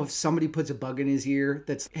don't know if somebody puts a bug in his ear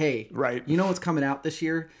that's, hey, Right. you know what's coming out this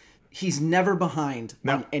year? He's never behind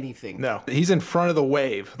on anything. No, he's in front of the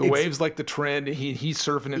wave. The wave's like the trend. He's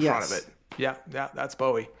surfing in front of it. Yeah, that's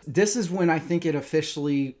Bowie. This is when I think it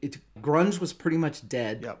officially, grunge was pretty much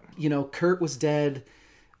dead. Yep. You know, Kurt was dead.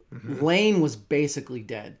 Lane was basically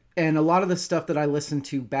dead. And a lot of the stuff that I listened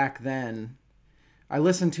to back then, I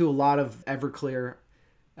listened to a lot of Everclear,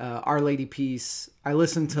 Our Lady Peace. I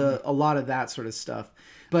listened to a lot of that sort of stuff.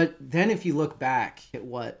 But then if you look back at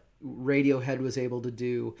what Radiohead was able to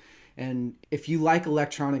do. And if you like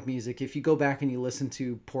electronic music, if you go back and you listen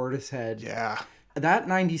to Portishead, Yeah, that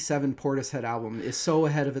 97 Portishead album is so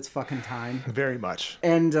ahead of its fucking time. very much.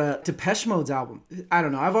 And Depeche Mode's album, I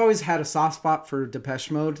don't know. I've always had a soft spot for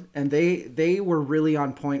Depeche Mode, and they were really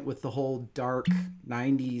on point with the whole dark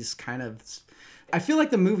 90s kind of. I feel like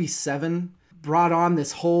the movie Seven brought on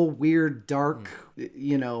this whole weird dark,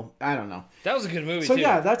 I don't know. That was a good movie So too.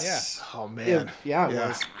 yeah, that's Oh man, it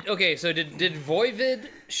was. Okay, so did Voivod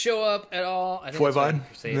show up at all? I think that's Voivod? how you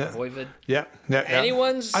say it, Yeah. Voivod. Yeah.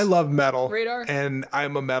 Anyone's I love metal radar? and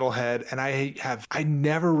I'm a metalhead, and I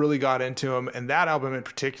never really got into them, and that album in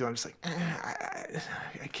particular, I'm just like,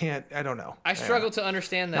 I can't, I don't know. I struggle to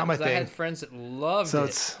understand that Not my because I had thing. friends that loved So it.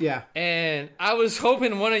 it's Yeah. And I was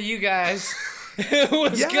hoping one of you guys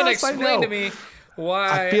was Yes, going to I explain know. to me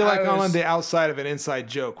why I feel like I'm was... on the outside of an inside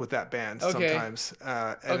joke with that band Okay. sometimes,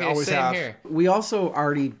 and Okay, always same have. here. We also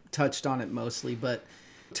already touched on it mostly, but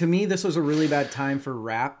to me, this was a really bad time for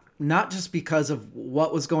rap. Not just because of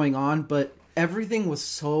what was going on, but everything was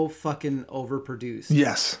so fucking overproduced.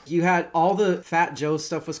 Yes. You had all the Fat Joe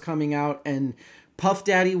stuff was coming out, and Puff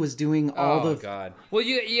Daddy was doing all Oh the God. Well,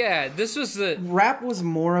 this was the rap was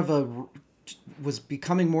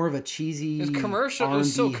becoming more of a cheesy. it was commercial. It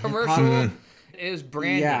was R&B, so hip-hop. commercial. It was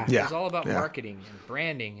branding. Yeah. It Yeah. was all about Yeah. marketing and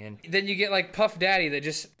branding. And then you get like Puff Daddy that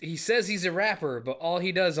he says he's a rapper, but all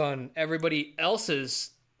he does on everybody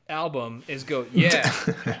else's album is go, yeah,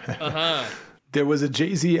 There was a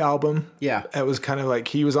Jay-Z album. Yeah. It was kind of like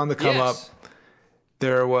he was on the come up. yes.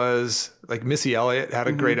 There was like Missy Elliott had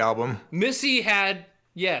a great album. Missy had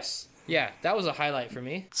yeah, that was a highlight for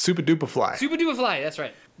me. Super Duper Fly. Super Duper Fly, that's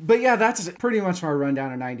right. But yeah, that's pretty much my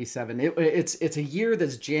rundown of '97. It's a year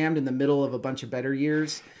that's jammed in the middle of a bunch of better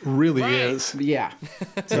years. Really Right. is. Yeah.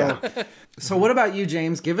 So what about you,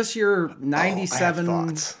 James? Give us your '97. I have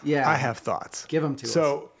thoughts. Yeah, I have thoughts. Give them to us.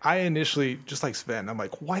 So I initially, just like Sven, I'm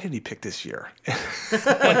like, why did he pick this year?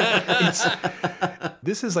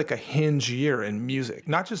 This is like a hinge year in music,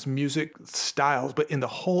 not just music styles, but in the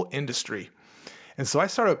whole industry. And so I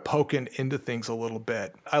started poking into things a little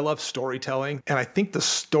bit. I love storytelling, and I think the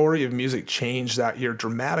story of music changed that year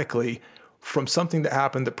dramatically from something that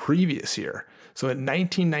happened the previous year. So in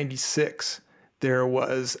 1996, there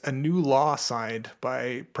was a new law signed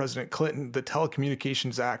by President Clinton, the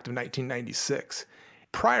Telecommunications Act of 1996.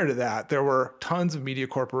 Prior to that, there were tons of media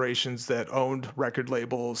corporations that owned record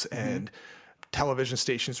labels and television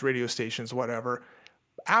stations, radio stations, whatever.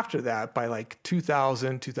 After that, by like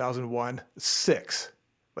 2000, 2001, 6,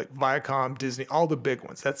 like Viacom, Disney, all the big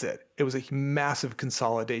ones, that's it. It was a massive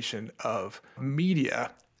consolidation of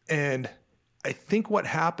media. And I think what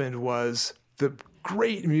happened was the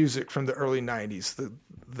great music from the early 90s,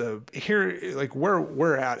 the here, like where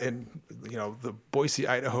we're at in, the Boise,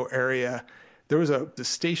 Idaho area, there was the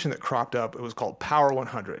station that cropped up. It was called Power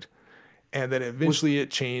 100. And then eventually it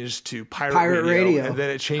changed to Pirate Radio. And then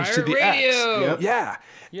it changed to Pirate the Radio. X. Yep. Yeah.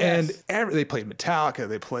 Yes. And they played Metallica.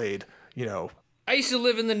 They played, I used to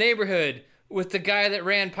live in the neighborhood with the guy that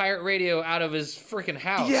ran Pirate Radio out of his freaking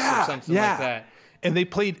house or something like that. And they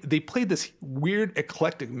played this weird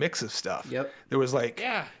eclectic mix of stuff. Yep. There was like,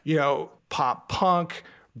 Yeah. pop punk,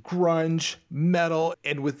 grunge, metal.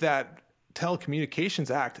 And with that Telecommunications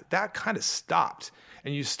Act, that kind of stopped.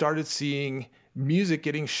 And you started seeing music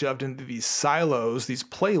getting shoved into these silos, these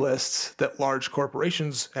playlists that large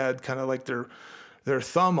corporations had kind of like their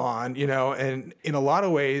thumb on, and in a lot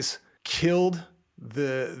of ways killed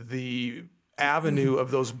the avenue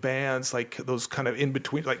of those bands, like those kind of in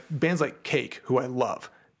between, like bands like Cake, who I love.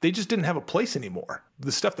 They just didn't have a place anymore.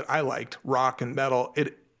 The stuff that I liked, rock and metal,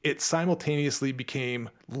 it simultaneously became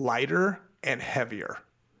lighter and heavier.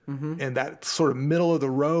 And that sort of middle of the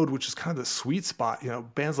road, which is kind of the sweet spot,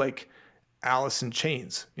 bands like Alice in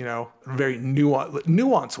Chains, very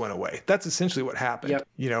nuance went away. That's essentially what happened.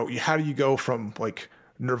 Yep. How do you go from like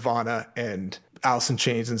Nirvana and Alice in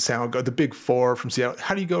Chains and Soundgarden, the big four from Seattle?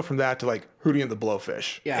 How do you go from that to like Hootie and the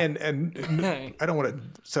Blowfish? Yeah. And I don't want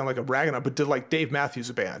to sound like a ragging on, but did like Dave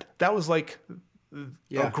Matthews Band? That was like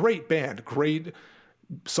a great band, great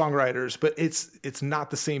songwriters, but it's not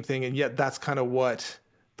the same thing. And yet that's kind of what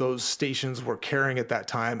those stations were carrying at that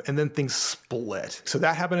time. And then things split. So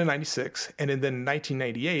that happened in 96. And then in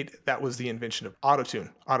 1998, that was the invention of autotune.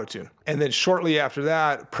 And then shortly after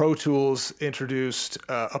that, Pro Tools introduced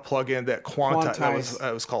a plugin that quantized.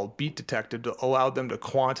 That was called Beat Detective, to allow them to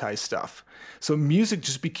quantize stuff. So music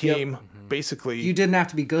just became basically... You didn't have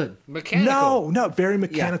to be good. Mechanical. No, very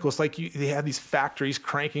mechanical. It's like they had these factories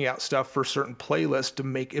cranking out stuff for certain playlists to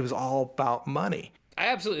make... It was all about money. I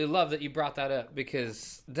absolutely love that you brought that up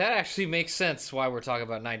because that actually makes sense why we're talking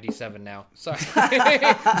about 97 now. Sorry.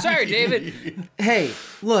 Sorry, David. Hey,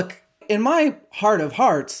 look, in my heart of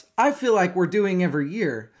hearts, I feel like we're doing every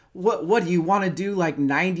year. What do you want to do, like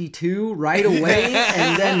 92 right away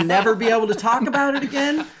and then never be able to talk about it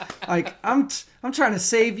again? Like, I'm trying to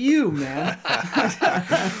save you, man.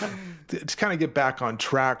 To kind of get back on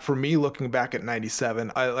track, for me, looking back at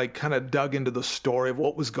 97, I like kind of dug into the story of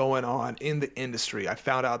what was going on in the industry. I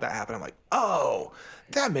found out that happened. I'm like, oh,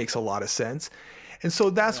 that makes a lot of sense. And so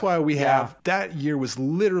that's why we have, that year was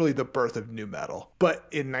literally the birth of nu metal. But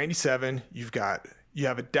in 97, you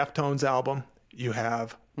have a Deftones album. You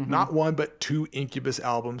have not one, but two Incubus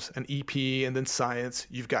albums, an EP, and then Science.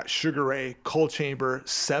 You've got Sugar Ray, Cold Chamber,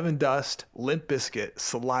 Seven Dust, Limp Bizkit,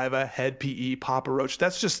 Saliva, Head PE, Papa Roach.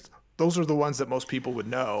 Those are the ones that most people would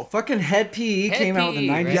know. Fucking Head PE came out in the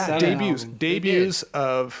 97. Yeah, debuts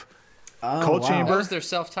of Cold Chamber. That was their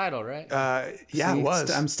self-titled, right? Yeah, it was.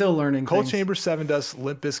 I'm still learning Cold things. Chamber, Seven Dust,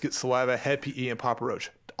 Limp Bizkit, Saliva, Head PE, and Papa Roach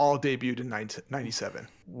all debuted in 97.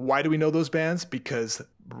 Why do we know those bands? Because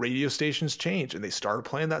radio stations changed and they started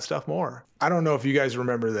playing that stuff more. I don't know if you guys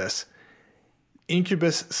remember this.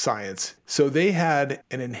 Incubus Science. So they had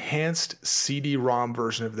an enhanced CD-ROM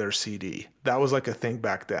version of their CD. That was like a thing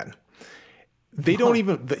back then. They don't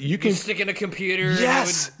even, you can stick in a computer.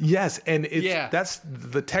 Yes. And that's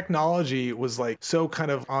the technology was like so kind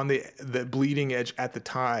of on the bleeding edge at the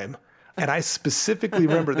time. And I specifically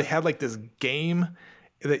remember they had like this game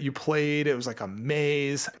that you played. It was like a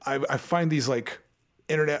maze. I find these like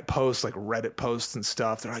internet posts, like Reddit posts and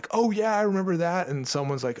stuff. They're like, oh yeah, I remember that. And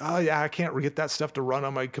someone's like, oh yeah, I can't get that stuff to run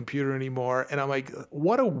on my computer anymore. And I'm like,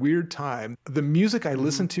 what a weird time. The music I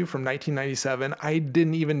listened to from 1997, I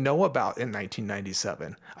didn't even know about in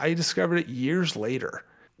 1997. I discovered it years later.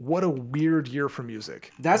 What a weird year for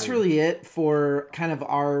music. That's really it for kind of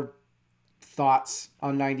our thoughts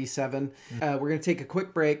on 97. We're going to take a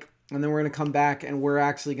quick break. And then we're going to come back and we're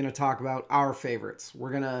actually going to talk about our favorites.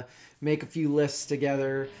 We're going to make a few lists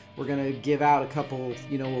together. We're going to give out a couple,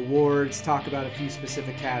 awards, talk about a few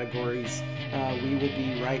specific categories. We will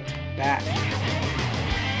be right back.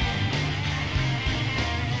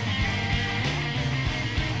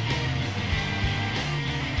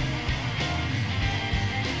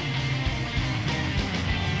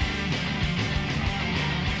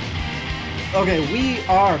 Okay, we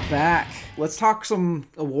are back. Let's talk some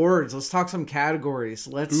awards. Let's talk some categories.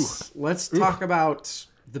 Let's talk about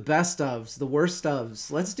the best ofs, the worst ofs.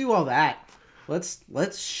 Let's do all that.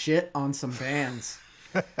 Let's shit on some bands.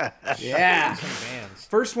 Yeah. Some bands.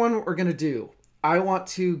 First one we're gonna do. I want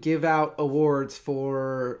to give out awards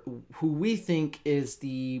for who we think is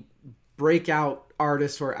the breakout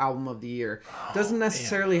artist or album of the year. Doesn't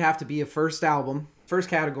necessarily have to be a first album. First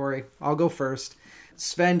category. I'll go first.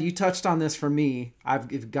 Sven, you touched on this for me.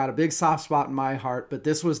 I've got a big soft spot in my heart, but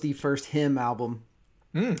this was the first Him album.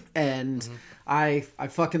 And I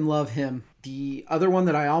fucking love Him. The other one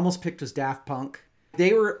that I almost picked was Daft Punk.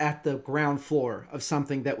 They were at the ground floor of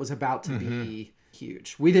something that was about to be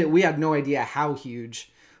huge. We had no idea how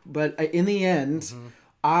huge, but in the end,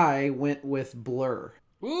 I went with Blur.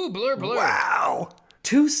 Ooh, Blur. Wow.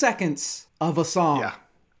 2 seconds of a song. Yeah.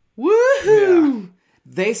 Woohoo! Yeah.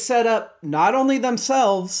 They set up not only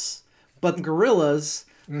themselves, but the Gorillaz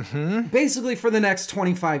basically for the next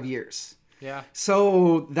 25 years. Yeah.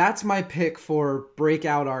 So that's my pick for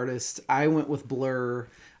breakout artist. I went with Blur.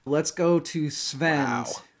 Let's go to Sven. Wow.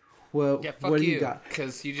 Well, Yeah, fuck what do you, you got?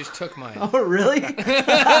 because you just took mine. Oh, really?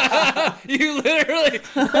 You literally.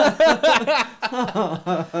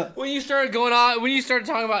 When you started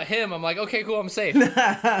talking about Him, I'm like, okay, cool, I'm safe.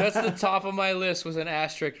 That's the top of my list with an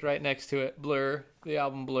asterisk right next to it. Blur, the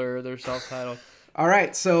album Blur, their self-titled. All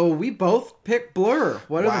right, so we both picked Blur.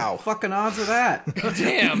 What are Wow. the fucking odds of that?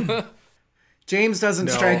 Damn. James doesn't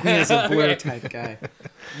strike me as a Blur type guy.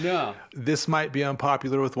 No. This might be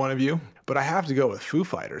unpopular with one of you, but I have to go with Foo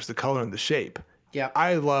Fighters, The Color and the Shape. Yeah.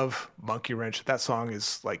 I love Monkey Wrench. That song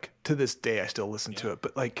is like, to this day, I still listen to it.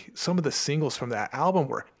 But like some of the singles from that album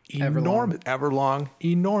were enormous. Everlong,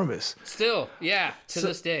 enormous. Still, yeah, to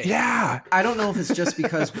this day. Yeah. I don't know if it's just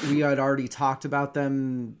because we had already talked about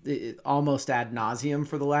them almost ad nauseum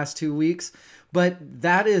for the last 2 weeks, but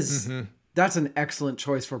that is that's an excellent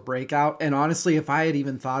choice for breakout. And honestly, if I had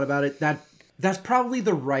even thought about it, that's probably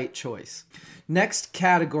the right choice. Next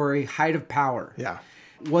category, height of power. Yeah.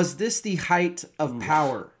 Was this the height of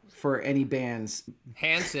power for any bands?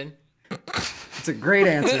 Hanson. It's a great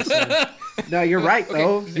answer, sir. No, you're right,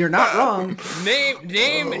 though. You're not wrong.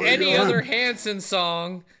 Name any other Hanson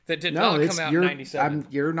song that did not come out in 97.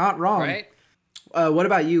 You're not wrong. Right? What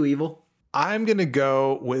about you, Evil? I'm going to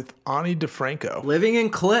go with Ani DeFranco. Living in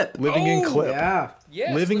Clip. Living in Clip. Yeah.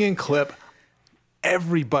 Yes, Living in Clip.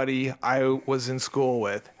 Everybody I was in school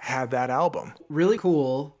with had that album. Really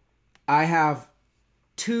cool. I have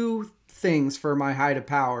 2 things for my Height of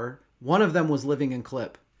Power. One of them was Living in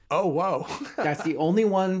Clip. Oh, whoa. That's the only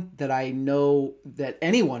one that I know that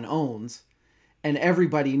anyone owns, and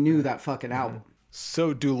everybody knew that fucking album.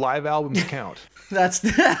 So do live albums count? That's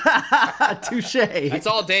touche. That's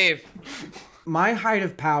all Dave. My Height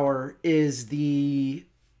of Power is the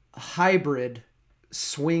hybrid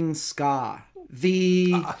swing ska.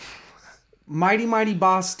 The Mighty Mighty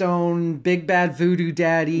Boss Stone, Big Bad Voodoo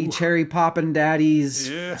Daddy, Cherry Poppin' Daddies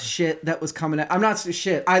shit that was coming out. I'm not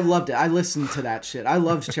shit. I loved it. I listened to that shit. I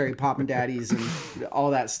loved Cherry Poppin' Daddies and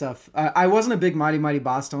all that stuff. I wasn't a big Mighty Mighty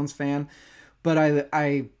Boss Stones fan, but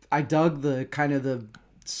I dug the kind of the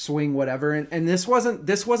swing whatever. And this wasn't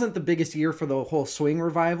the biggest year for the whole swing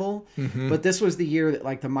revival, but this was the year that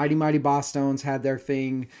like the Mighty Mighty Boss Stones had their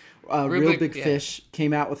thing. Real Big Fish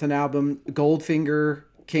came out with an album. Goldfinger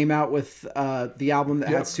came out with the album that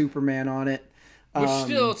had Superman on it. Which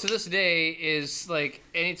still, to this day, is like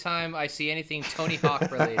anytime I see anything Tony Hawk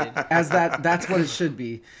related. That's what it should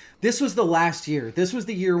be. This was the last year. This was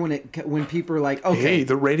the year when people were like, okay. Hey,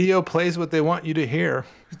 the radio plays what they want you to hear.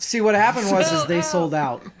 See, what happened was they sold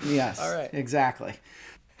out. Yes, All right. Exactly.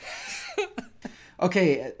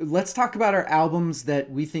 Okay, let's talk about our albums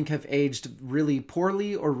that we think have aged really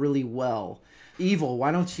poorly or really well. Evil,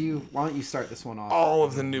 why don't you start this one off? All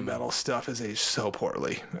of the new metal stuff has aged so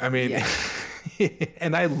poorly. I mean,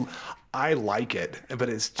 and I like it, but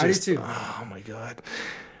it's just, I do too. Oh my God.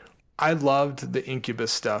 I loved the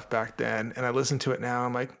Incubus stuff back then, and I listen to it now.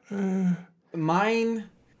 I'm like, Mine,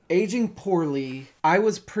 aging poorly. I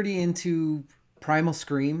was pretty into Primal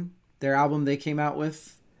Scream, their album they came out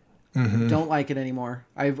with. Don't like it anymore.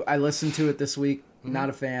 I listened to it this week. Not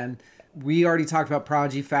a fan. We already talked about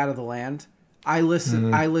Prodigy, Fat of the Land. I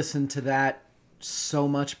listened to that so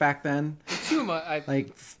much back then. Too much.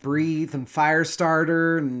 Like Breathe and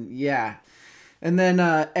Firestarter and yeah. And then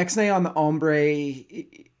X-Nay on the Ombre,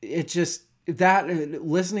 it just that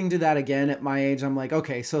listening to that again at my age, I'm like,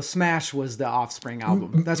 okay, so Smash was the Offspring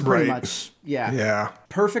album. That's pretty much yeah.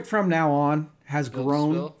 Perfect from now on has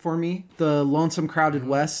grown for me. The Lonesome Crowded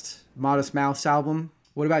West, Modest Mouse album.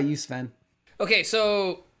 What about you, Sven? Okay,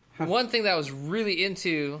 so one thing that I was really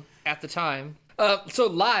into at the time, so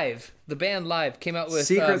Live, the band Live came out with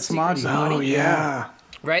Secret Samadhi. Oh yeah.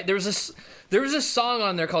 Right? There was a song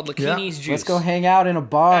on there called Lakini's Juice. Let's go hang out in a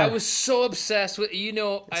bar. I was so obsessed with,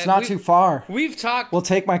 it's not too far. We've talked. We'll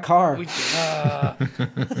take my car.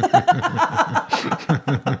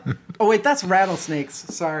 Oh wait, that's Rattlesnakes.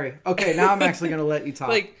 Sorry. Okay, now I'm actually gonna let you talk.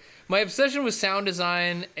 Like, my obsession with sound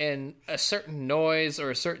design and a certain noise or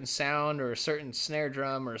a certain sound or a certain snare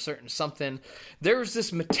drum or a certain something. There was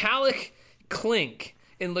this metallic clink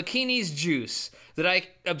in Lakini's Juice that I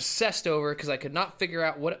obsessed over because I could not figure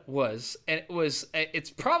out what it was. And it's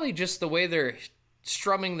probably just the way they're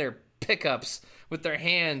strumming their pickups with their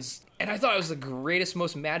hands. And I thought it was the greatest,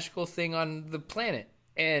 most magical thing on the planet.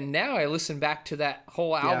 And now I listen back to that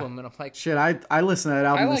whole album and I'm like... Shit, I listened to that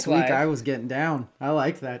album this week. Live. I was getting down. I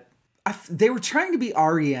like that. They were trying to be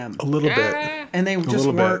REM. A little bit. And they just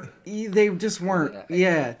weren't. They just weren't.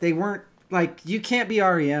 Yeah, they weren't. Like, you can't be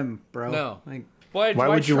REM, bro. No. Like, Why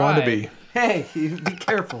would you want to be? Hey, be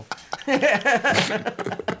careful. Along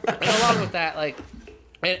with that, like,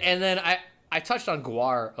 and then I touched on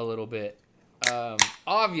Gwar a little bit.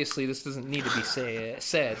 Obviously, this doesn't need to be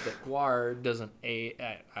said that Gwar doesn't. I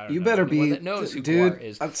don't You know better anyone be, that knows who dude. Gwar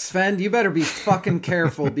is. Sven, you better be fucking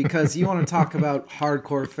careful because you want to talk about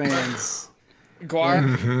hardcore fans.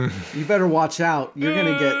 Gwar. You better watch out. You're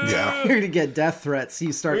gonna get death threats.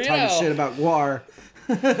 You start talking shit about Gwar.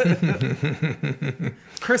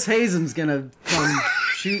 Chris Hazen's gonna come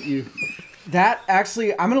shoot you. That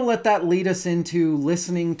actually, I'm gonna let that lead us into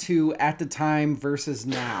listening to at the time versus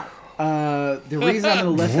now. The reason I'm gonna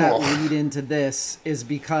let that lead into this is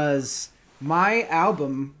because my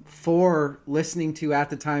album for listening to at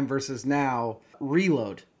the time versus now,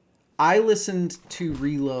 Reload. I listened to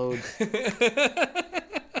Reload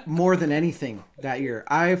more than anything that year.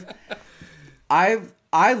 I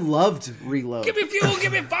loved Reload. Give me fuel,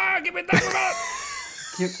 give me fire, give me that.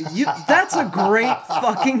 That's a great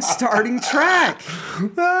fucking starting track.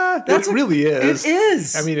 It really is. It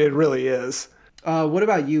is. I mean, it really is. What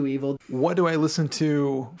about you, Evil? What do I listen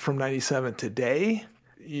to from 97 today?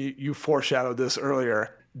 You foreshadowed this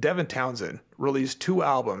earlier. Devin Townsend released 2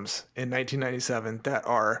 albums in 1997 that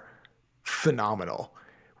are phenomenal.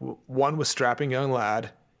 One was Strapping Young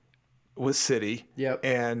Lad with City. Yep.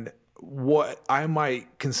 And what I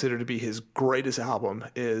might consider to be his greatest album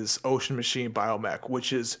is Ocean Machine Biomech,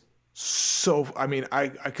 which is so, I mean, I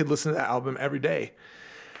could listen to that album every day.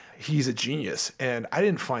 He's a genius. And I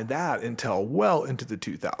didn't find that until well into the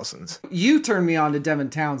 2000s. You turned me on to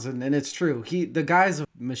Devin Townsend, and it's true. The guy's a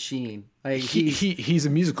machine. Like he's a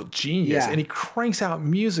musical genius, Yeah. and he cranks out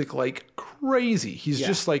music like crazy. He's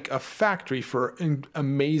just like a factory for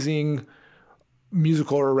amazing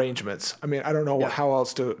musical arrangements. I mean, I don't know how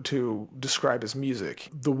else to describe his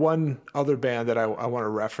music. The one other band that I want to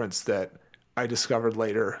reference that I discovered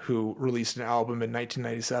later who released an album in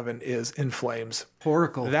 1997 is In Flames.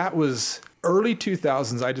 Oracle. That was early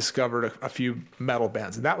 2000s. I discovered a few metal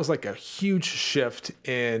bands, and that was like a huge shift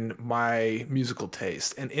in my musical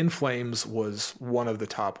taste. And In Flames was one of the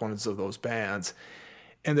top ones of those bands.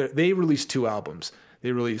 And they released 2 albums.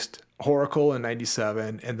 They released Oracle in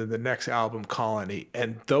 97, and then the next album, Colony.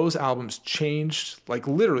 And those albums changed, like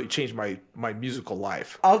literally changed my musical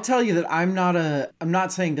life. I'll tell you that I'm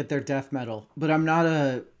not saying that they're death metal, but I'm not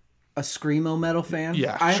a screamo metal fan.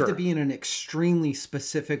 Yeah, I have sure. to be in an extremely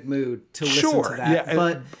specific mood to listen Sure, to that. yeah,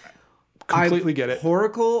 but completely get it.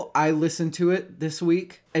 Oracle, I listened to it this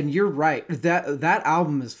week, and you're right. That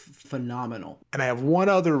album is phenomenal. And I have one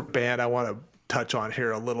other band I want to touch on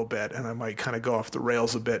here a little bit, and I might kind of go off the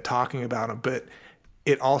rails a bit talking about them, but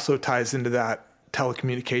it also ties into that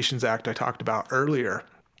Telecommunications Act I talked about earlier.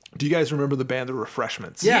 Do you guys remember the band The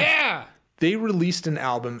Refreshments? Yeah. They released an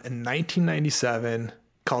album in 1997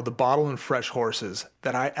 called The Bottle and Fresh Horses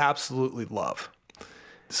that I absolutely love.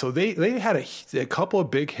 So they had a couple of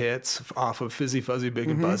big hits off of Fizzy Fuzzy Big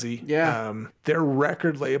and Buzzy. Yeah. Their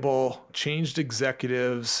record label changed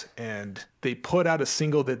executives, and they put out a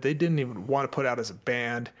single that they didn't even want to put out as a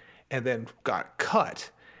band, and then got cut.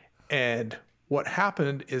 And what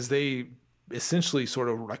happened is they essentially sort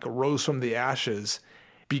of like arose from the ashes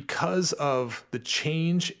because of the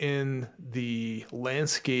change in the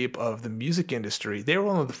landscape of the music industry. They were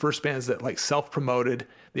one of the first bands that like self-promoted.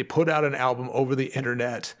 They put out an album over the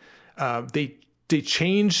internet. They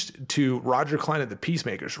changed to Roger Clyne and the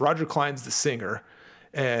Peacemakers. Roger Clyne's the singer,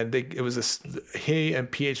 and he and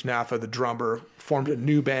PH Naffa, the drummer, formed a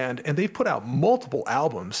new band, and they've put out multiple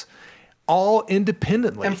albums, all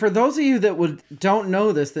independently. And for those of you that don't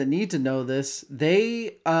know this, that need to know this,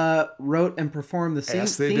 they wrote and performed the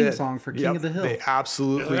theme song for King of the Hill. They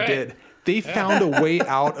absolutely Right. did. They found a way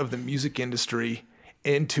out of the music industry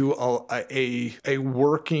into a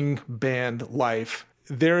working band life.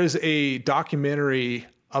 There is a documentary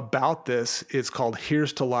about this. It's called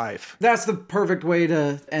Here's to Life. That's the perfect way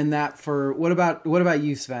to end that. For what about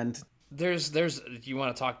you, Sven? There's you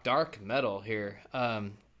want to talk dark metal here.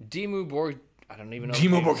 Dimmu Borg, I don't even know.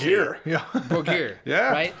 Dimmu Borgir. Yeah. Borgir.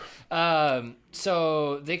 Yeah. Right?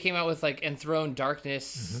 So they came out with like Enthroned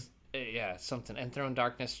Darkness. Something. Enthroned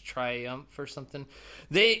Darkness Triumph or something.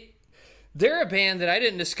 They're a band that I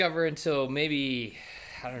didn't discover until maybe,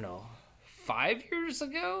 I don't know, 5 years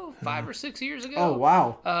ago? 5 or 6 years ago? Oh,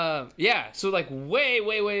 wow. So like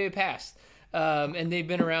way past. And they've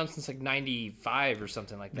been around since like 95 or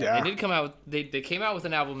something like that. Yeah. They did come out with, they came out with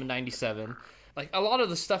an album in 97. Like a lot of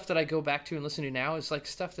the stuff that I go back to and listen to now is like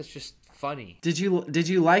stuff that's just funny. Did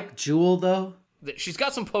you like Jewel though? She's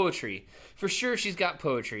got some poetry. For sure she's got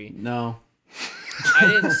poetry. No. I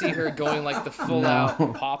didn't see her going like the full out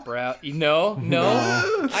pop route. No.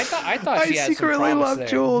 I thought she had some secretly promise love there.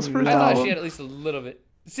 Jules for I thought that. she had at least a little bit.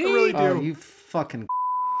 See? I really do. Oh, you fucking.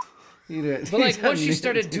 You do it. But like once she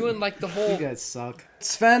started doing like the whole You guys suck.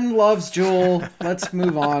 Sven loves Jewel. Let's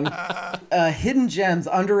move on. Hidden Gems,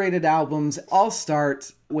 underrated albums. I'll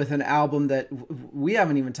start with an album that we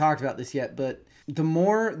haven't even talked about this yet, but the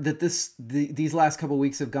more that these last couple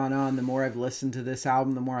weeks have gone on, the more I've listened to this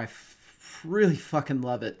album, the more I really fucking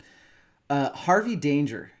love it. Harvey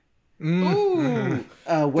Danger. Ooh. Where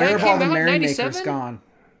That Have All came the out in Merrymakers 97? Gone?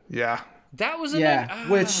 Yeah. That was in Yeah,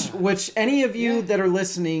 which any of you that are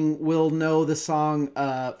listening will know the song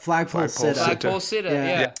Flagpole Sitta. Flagpole Sitta,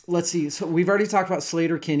 yeah. Let's see. So we've already talked about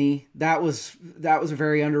Slater Kinney. That was a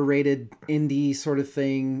very underrated indie sort of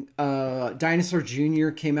thing. Dinosaur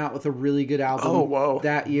Jr. came out with a really good album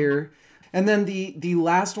that year. And then the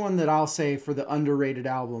last one that I'll say for the underrated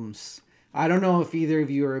albums, I don't know if either of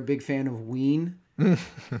you are a big fan of Ween,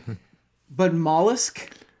 but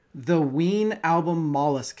Mollusk. The Ween album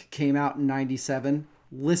Mollusk came out in 97.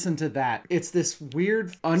 Listen to that. It's this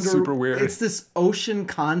weird Super weird. It's this ocean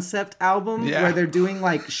concept album where they're doing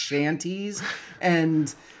like shanties,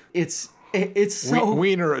 and it's It's so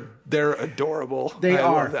Wiener, they're adorable. They I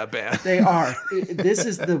are. love that band. They are. This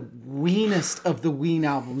is the weenest of the Ween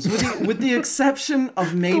albums, with the exception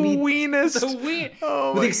of maybe The weenest. The Ween. Oh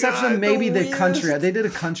with my the exception God, of maybe the weenest. country. They did a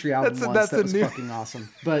country album once that's that a was new- fucking awesome.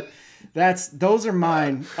 But those are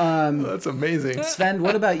mine. That's amazing. Sven,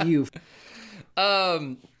 what about you?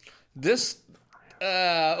 This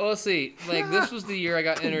well, let's see. Like, this was the year I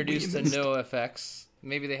got introduced to NoFX.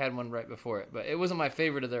 Maybe they had one right before it, but it wasn't my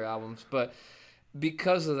favorite of their albums. But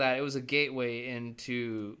because of that, it was a gateway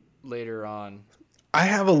into later on. I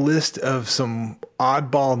have a list of some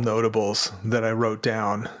oddball notables that I wrote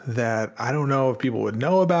down that I don't know if people would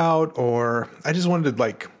know about, or I just wanted to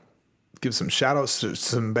like give some shout outs to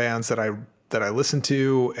some bands that I listened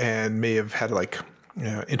to and may have had like, you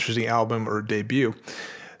know, interesting album or debut.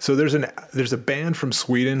 So there's a band from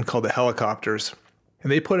Sweden called the Helicopters,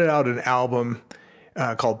 and they put out an album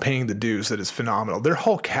called Paying the Dues that is phenomenal. Their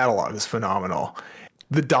whole catalog is phenomenal.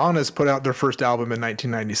 The Donnas put out their first album in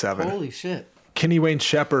 1997. Holy shit. Kenny Wayne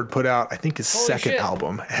Shepherd put out, I think, his second shit.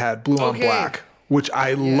 album. It had Blue on Okay. Black, which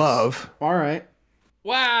I love. All right.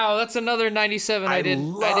 Wow, that's another 97. I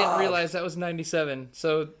didn't love- realize that was 97.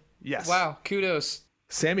 So, Yes. wow, kudos.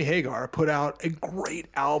 Sammy Hagar put out a great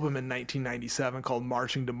album in 1997 called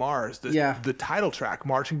Marching to Mars. The title track,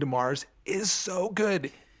 Marching to Mars, is so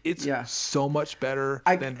good. It's so much better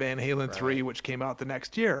than Van Halen 3, which came out the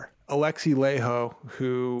next year. Alexi Laiho,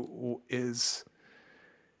 who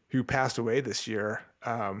passed away this year.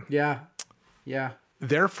 Yeah.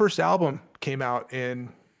 Their first album came out in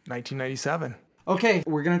 1997. Okay,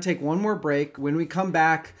 we're going to take one more break. When we come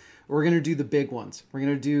back, we're going to do the big ones. We're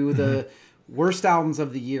going to do the worst albums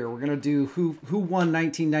of the year. We're going to do who won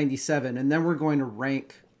 1997, and then we're going to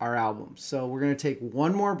rank our albums. So we're going to take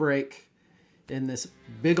one more break in this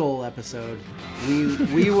big ol' episode.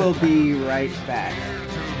 We will be right back.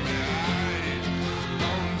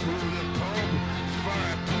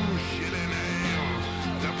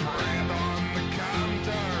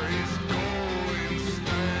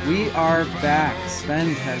 We are back.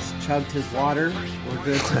 Sven has chugged his water. We're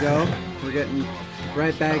good to go. We're getting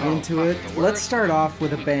right back into it. Let's start off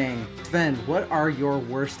with a bang. Sven, what are your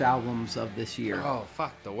worst albums of this year? Oh,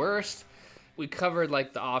 fuck, the worst? We covered,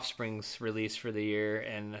 like, the Offspring's release for the year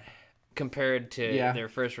and compared to their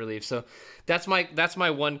first release. So that's my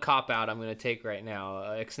one cop-out I'm going to take right now.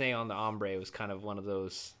 Ixnay on the Ombre was kind of one of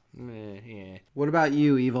those... yeah. What about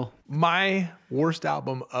you, Evil? My worst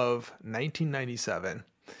album of 1997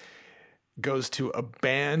 goes to a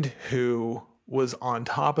band who was on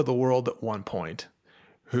top of the world at one point,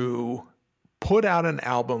 who put out an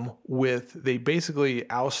album they basically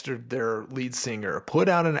ousted their lead singer, put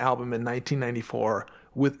out an album in 1994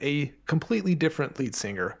 with a completely different lead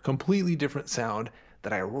singer, completely different sound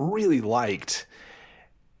that I really liked,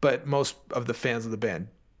 but most of the fans of the band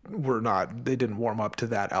they didn't warm up to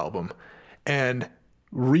that album. And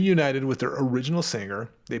reunited with their original singer,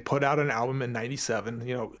 they put out an album in 97.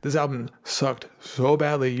 You know, this album sucked so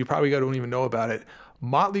badly, you probably don't even know about it.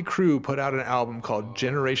 Motley Crue put out an album called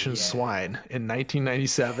Generation Swine in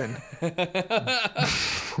 1997.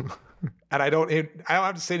 And I don't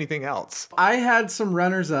have to say anything else. I had some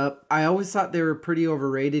runners up. I always thought they were pretty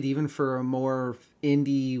overrated, even for a more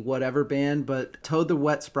indie whatever band, but Toad the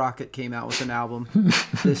Wet Sprocket came out with an album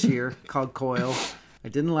this year called Coil. I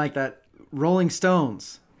didn't like that. Rolling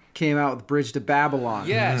Stones came out with Bridge to Babylon.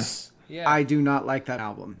 Yes. Yeah. I do not like that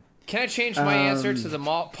album. Can I change my answer to the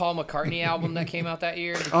Paul McCartney album that came out that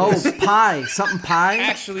year? Oh, Pie. Something Pie?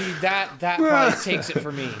 Actually, that probably takes it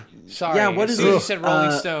for me. Sorry. Yeah, what is as soon as it? you said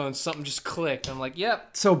Rolling Stones, something just clicked. I'm like,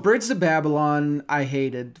 yep. So Bridge to Babylon, I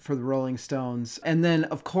hated for the Rolling Stones. And then,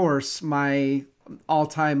 of course, my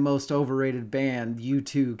all-time most overrated band,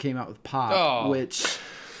 U2, came out with Pop, which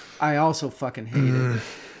I also fucking hated.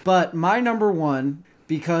 But my number one,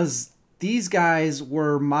 because these guys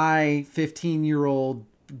were my 15-year-old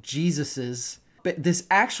Jesuses, but this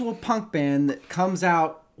actual punk band that comes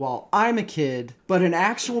out while I'm a kid, but an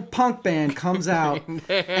actual punk band comes out,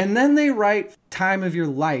 and then they write Time of Your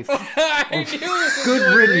Life. I knew this was Good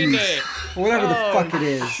going Green Riddance. Day. Whatever the fuck it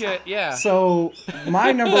is. Shit, yeah. So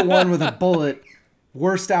my number one with a bullet,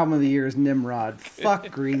 worst album of the year is Nimrod. Fuck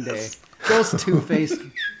Green Day. Those two-faced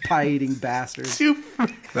pie-eating bastards.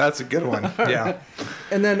 That's a good one. Yeah.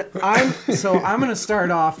 And then I'm going to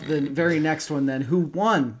start off the very next one then. Who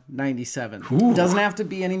won 97? It doesn't have to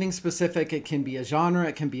be anything specific. It can be a genre.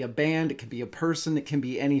 It can be a band. It can be a person. It can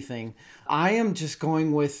be anything. I am just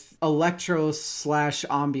going with electro /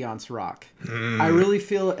 ambiance rock. I really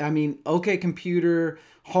feel, OK Computer,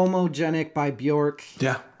 Homogenic by Bjork,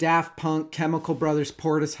 Daft Punk, Chemical Brothers,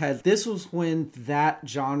 Portishead. This was when that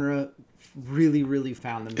genre really, really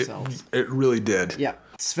found themselves. It really did. Yeah.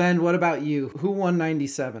 Sven, what about you? Who won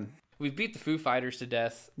 97? We beat the Foo Fighters to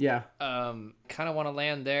death. Yeah. Kind of want to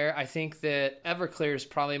land there. I think that Everclear is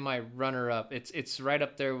probably my runner-up. It's right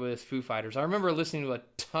up there with Foo Fighters. I remember listening to a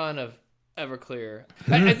ton of Everclear.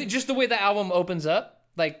 I think just the way the album opens up,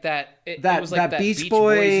 like that. It was like that Beach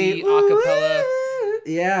Boys-y acapella.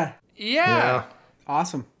 Yeah.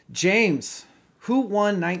 Awesome. James, who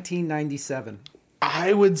won 1997?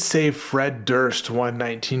 I would say Fred Durst won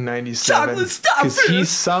 1997 Chocolate Stopper! because he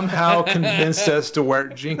somehow convinced us to wear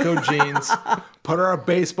Jinko jeans, put our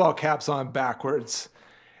baseball caps on backwards,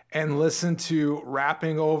 and listen to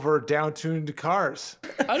rapping over down-tuned cars.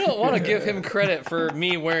 I don't want to give him credit for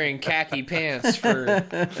me wearing khaki pants.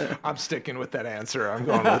 I'm sticking with that answer. I'm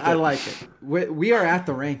going with it. I like it. We are at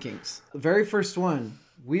the rankings. The very first one,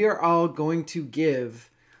 we are all going to give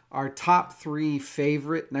our top 3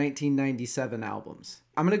 favorite 1997 albums.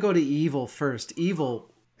 I'm going to go to Evil first.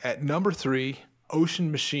 Evil. At number 3,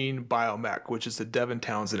 Ocean Machine Biomech, which is the Devin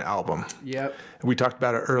Townsend album. Yep. We talked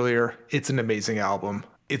about it earlier. It's an amazing album.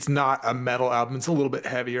 It's not a metal album. It's a little bit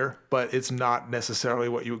heavier, but it's not necessarily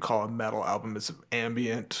what you would call a metal album. It's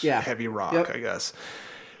ambient, heavy rock, I guess.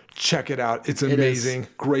 Check it out. It's amazing.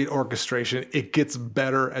 Great orchestration. It gets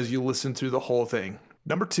better as you listen through the whole thing.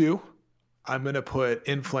 Number 2, I'm going to put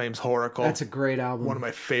In Flames Horacle. That's a great album. One of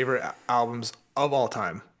my favorite albums of all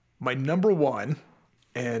time. My number 1,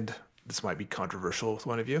 and this might be controversial with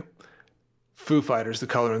one of you, Foo Fighters, The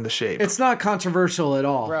Color and the Shape. It's not controversial at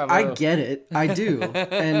all. Bravo. I get it. I do.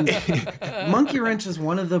 And Monkey Wrench is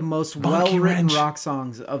one of the most well-written rock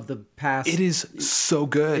songs of the past. It is so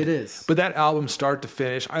good. It is. But that album, start to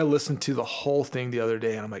finish, I listened to the whole thing the other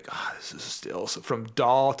day, and I'm like, this is still... So from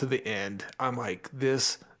Doll to the end, I'm like,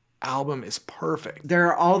 this album is perfect. There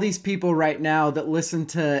are all these people right now that listen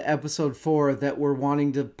to episode 4 that were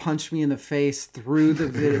wanting to punch me in the face through the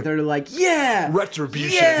video. They're like, yeah!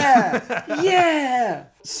 Retribution. Yeah! Yeah!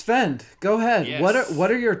 Sven, go ahead. Yes.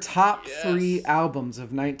 What are your top 3 albums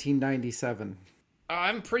of 1997?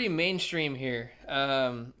 I'm pretty mainstream here.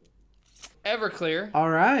 Everclear.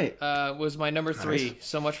 All right. Was my number 3. Nice.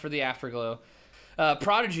 So much for the Afterglow.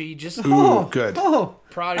 Prodigy, just Ooh, good.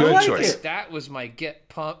 Prodigy. Good like choice. it. That was my get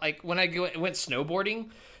pumped. Like when I went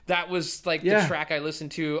snowboarding, that was like Yeah. the track I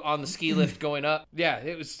listened to on the ski lift going up. Yeah,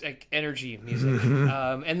 it was like energy music.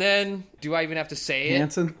 And then, do I even have to say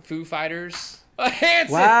Hanson? it? Foo Fighters.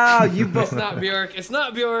 Hanson. Wow, you It's both. not Bjork. It's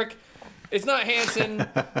not Bjork. It's not Hanson.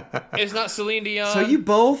 It's not Celine Dion. So you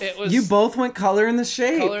both It was went Color in the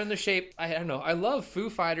Shape. Color in the Shape. I don't know. I love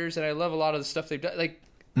Foo Fighters, and I love a lot of the stuff they've done. Like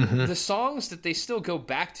the songs that they still go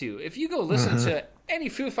back to. If you go listen to any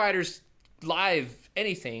Foo Fighters live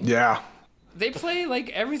anything, Yeah. they play like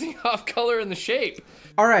everything off Color in the Shape.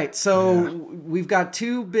 All right, so we've got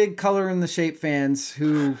 2 big Color in the Shape fans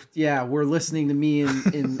who, were listening to me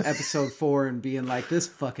in episode 4 and being like, this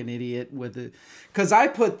fucking idiot with it. Because I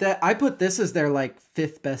put this as their like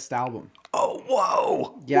 5th best album. Oh,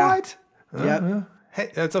 whoa. Yeah. What? Yep. Hey,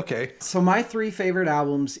 that's okay. So my 3 favorite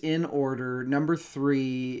albums in order. Number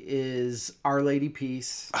 3 is Our Lady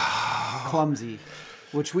Peace, Clumsy,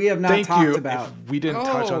 which we have not Thank talked you. about. If we didn't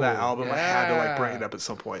touch on that album, I had to yeah. bring it up at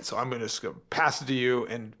some point. So I'm going to just go pass it to you.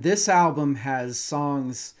 And This album has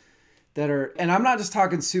songs that are, and I'm not just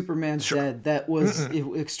talking Superman's Dead, that was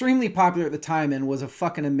extremely popular at the time and was a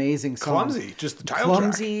fucking amazing song. Clumsy, just the title track.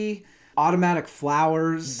 Clumsy, Automatic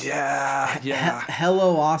Flowers. Yeah.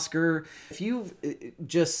 Hello, Oscar. If you've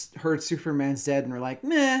just heard Superman's Dead and were like,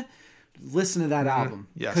 meh, listen to that album.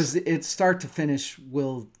 Yes. Because it start to finish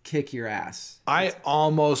will kick your ass. I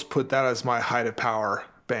almost put that as my height of power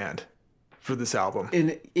band for this album.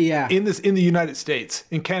 In In the United States.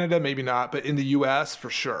 In Canada, maybe not, but in the US, for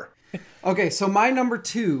sure. Okay, so my number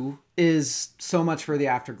 2 is So Much for the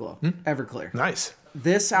Afterglow, Everclear. Nice.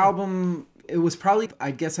 This album, it was probably,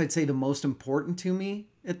 I guess I'd say, the most important to me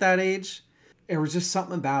at that age. There was just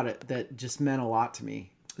something about it that just meant a lot to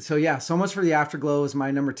me. So yeah, So Much for the Afterglow is my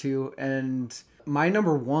number 2. And my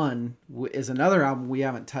number 1 is another album we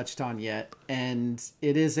haven't touched on yet. And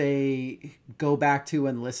it is a go back to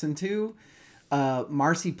and listen to.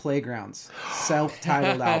 Marcy Playground's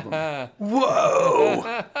self-titled album.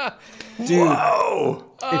 Whoa. Dude,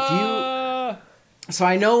 Whoa. so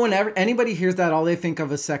I know whenever anybody hears that, all they think of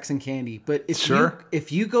is Sex and Candy. But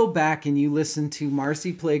if you go back and you listen to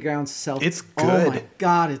Marcy Playground's It's good. Oh my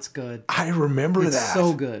God, it's good. I remember It's that.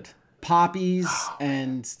 so good. Poppies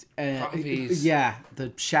and Poppies.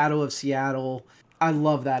 The Shadow of Seattle. I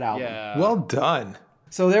love that album. Yeah. Well done.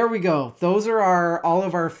 So there we go. Those are all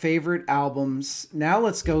of our favorite albums. Now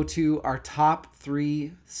let's go to our top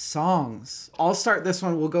 3 songs. I'll start this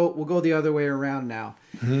one. We'll go the other way around now.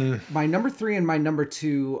 My number 3 and my number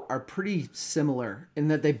 2 are pretty similar in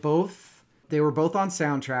that they were both on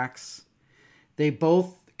soundtracks. They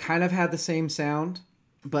both kind of had the same sound.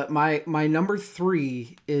 But my number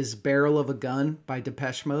 3 is Barrel of a Gun by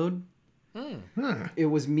Depeche Mode. It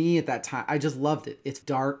was me at that time. I just loved it. It's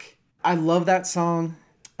dark. I love that song.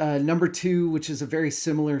 Number 2, which is a very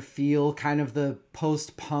similar feel, kind of the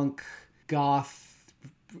post-punk goth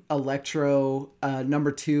electro.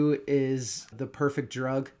 Number 2 is The Perfect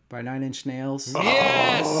Drug by Nine Inch Nails.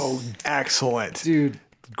 Yes! Oh, excellent. Dude.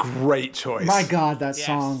 Great choice. My God, that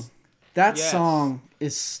song. That song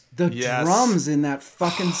is the drums in that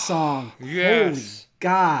fucking song. Yes. Holy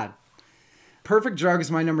God. Perfect Drug is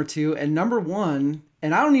my number 2. And number 1,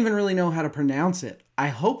 and I don't even really know how to pronounce it. I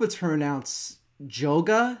hope it's pronounced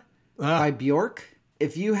Joga by Bjork.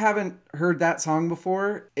 If you haven't heard that song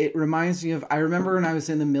before, it reminds me of, I remember when I was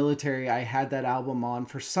in the military, I had that album on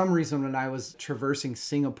for some reason when I was traversing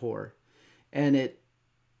Singapore. And it,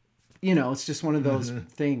 it's just one of those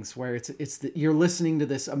things where you're listening to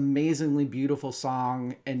this amazingly beautiful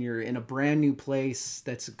song and you're in a brand new place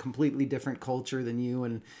that's a completely different culture than you,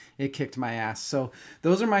 and it kicked my ass. So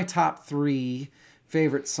those are my top 3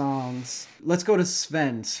 favorite songs. Let's go to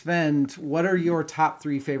Sven. Sven, what are your top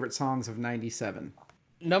 3 favorite songs of 97?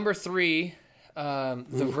 Number 3, The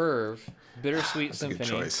Verve, Bittersweet Symphony. That's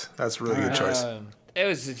a good choice. That's a really good choice. It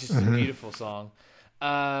was just a beautiful song.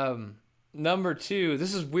 Number 2,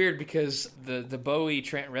 this is weird because the Bowie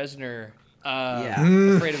Trent Reznor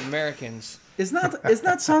Afraid of Americans. Isn't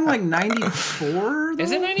that song like 94?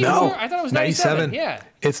 Is it 94? No, I thought it was 97. Yeah.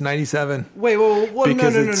 It's 97. Wait,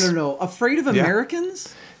 no. Afraid of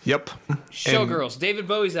Americans? Yep. Showgirls, David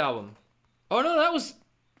Bowie's album. Oh no, that was.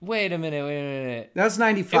 Wait a minute. That was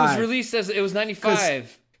 95. It was released it was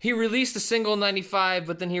 95. He released a single in 95,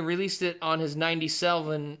 but then he released it on his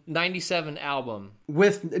 97 album.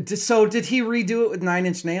 So did he redo it with Nine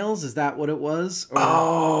Inch Nails? Is that what it was?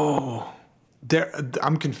 Oh.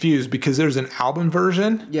 I'm confused because there's an album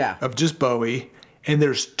version of just Bowie, and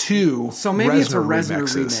there's 2 So maybe it's a Reznor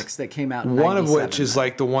remixes. remix that came out in one 97, of which is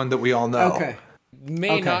like the one that we all know. Okay.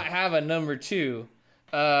 May not have a number 2.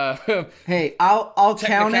 Hey, I'll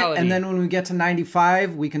count it, and then when we get to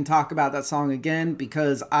 95, we can talk about that song again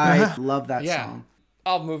because I love that song.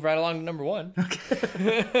 I'll move right along to number 1.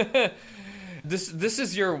 Okay. This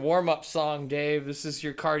is your warm-up song, Dave. This is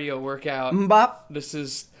your cardio workout. Mbop. This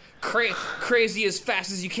is crazy as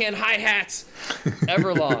fast as you can hi-hats.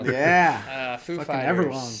 Everlong. Foo Fucking Fighters.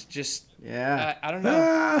 Everlong. Just I don't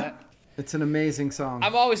know. It's an amazing song.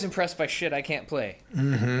 I'm always impressed by shit I can't play.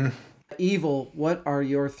 Evil, what are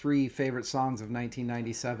your 3 favorite songs of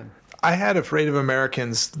 1997? I had Afraid of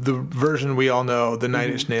Americans, the version we all know, the Nine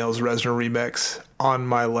Inch Nails Reznor remix, on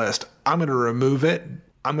my list. I'm going to remove it.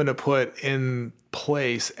 I'm going to put in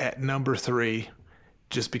place at number 3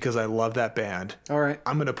 just because I love that band. All right.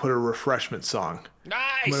 I'm going to put a refreshment song. Nice!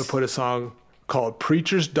 I'm going to put a song called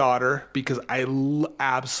Preacher's Daughter because I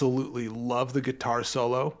absolutely love the guitar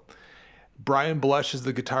solo. Brian Blush is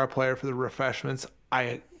the guitar player for the Refreshments.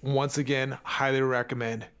 I, once again, highly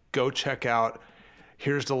recommend go check out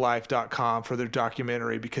here'sthelife.com for their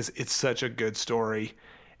documentary because it's such a good story.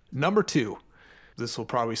 Number 2, this will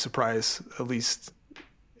probably surprise at least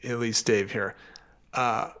Dave here.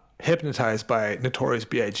 Hypnotized by Notorious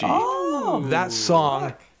B.I.G. Oh, that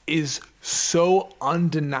song is so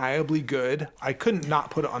undeniably good. I couldn't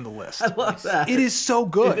not put it on the list. I love that. It is so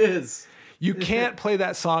good. It is. You can't play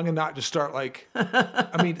that song and not just start like,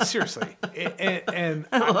 I mean, seriously. And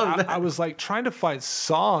I was like trying to find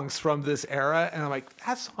songs from this era, and I'm like,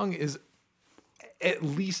 that song is at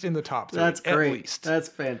least in the top 3. That's great. At least. That's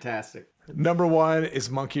fantastic. Number 1 is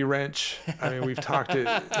Monkey Wrench. I mean, we've talked it.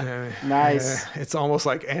 Nice. It's almost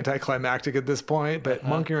like anticlimactic at this point, but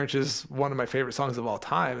Monkey Wrench is one of my favorite songs of all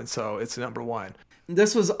time, and so it's number 1.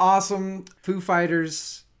 This was awesome. Foo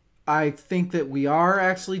Fighters. I think that we are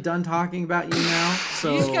actually done talking about you now.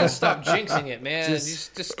 So You just gotta stop jinxing it, man.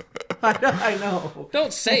 Just I know.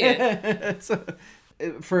 don't say it.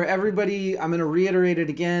 For everybody, I'm going to reiterate it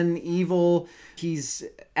again. Evil, he's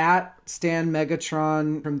at Stan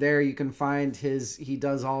Megatron. From there, you can find he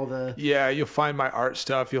does all the... Yeah, you'll find my art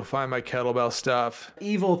stuff. You'll find my kettlebell stuff.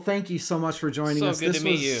 Evil, thank you so much for joining us. So good to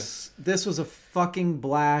meet you. This was a fucking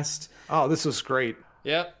blast. Oh, this was great.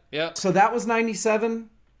 Yep. So that was 97.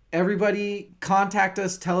 Everybody contact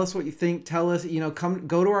us, tell us what you think, tell us, go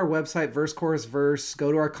to our website, Verse Chorus Verse,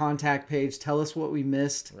 go to our contact page, tell us what we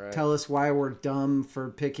missed, tell us why we're dumb for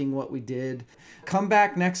picking what we did. Come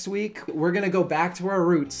back next week. We're going to go back to our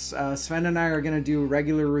roots. Sven and I are going to do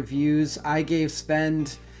regular reviews. I gave Sven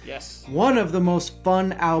one of the most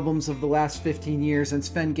fun albums of the last 15 years, and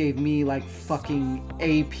Sven gave me like fucking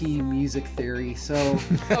AP music theory. So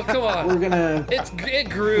oh, come on. We're going to... It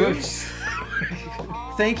grooves.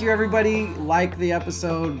 Thank you, everybody. Like the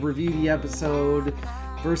episode, review the episode,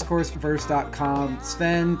 VerseChorusVerse.com.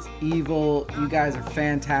 Sven, Evil, you guys are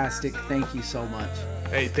fantastic. Thank you so much.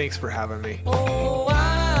 Hey, thanks for having me. Oh.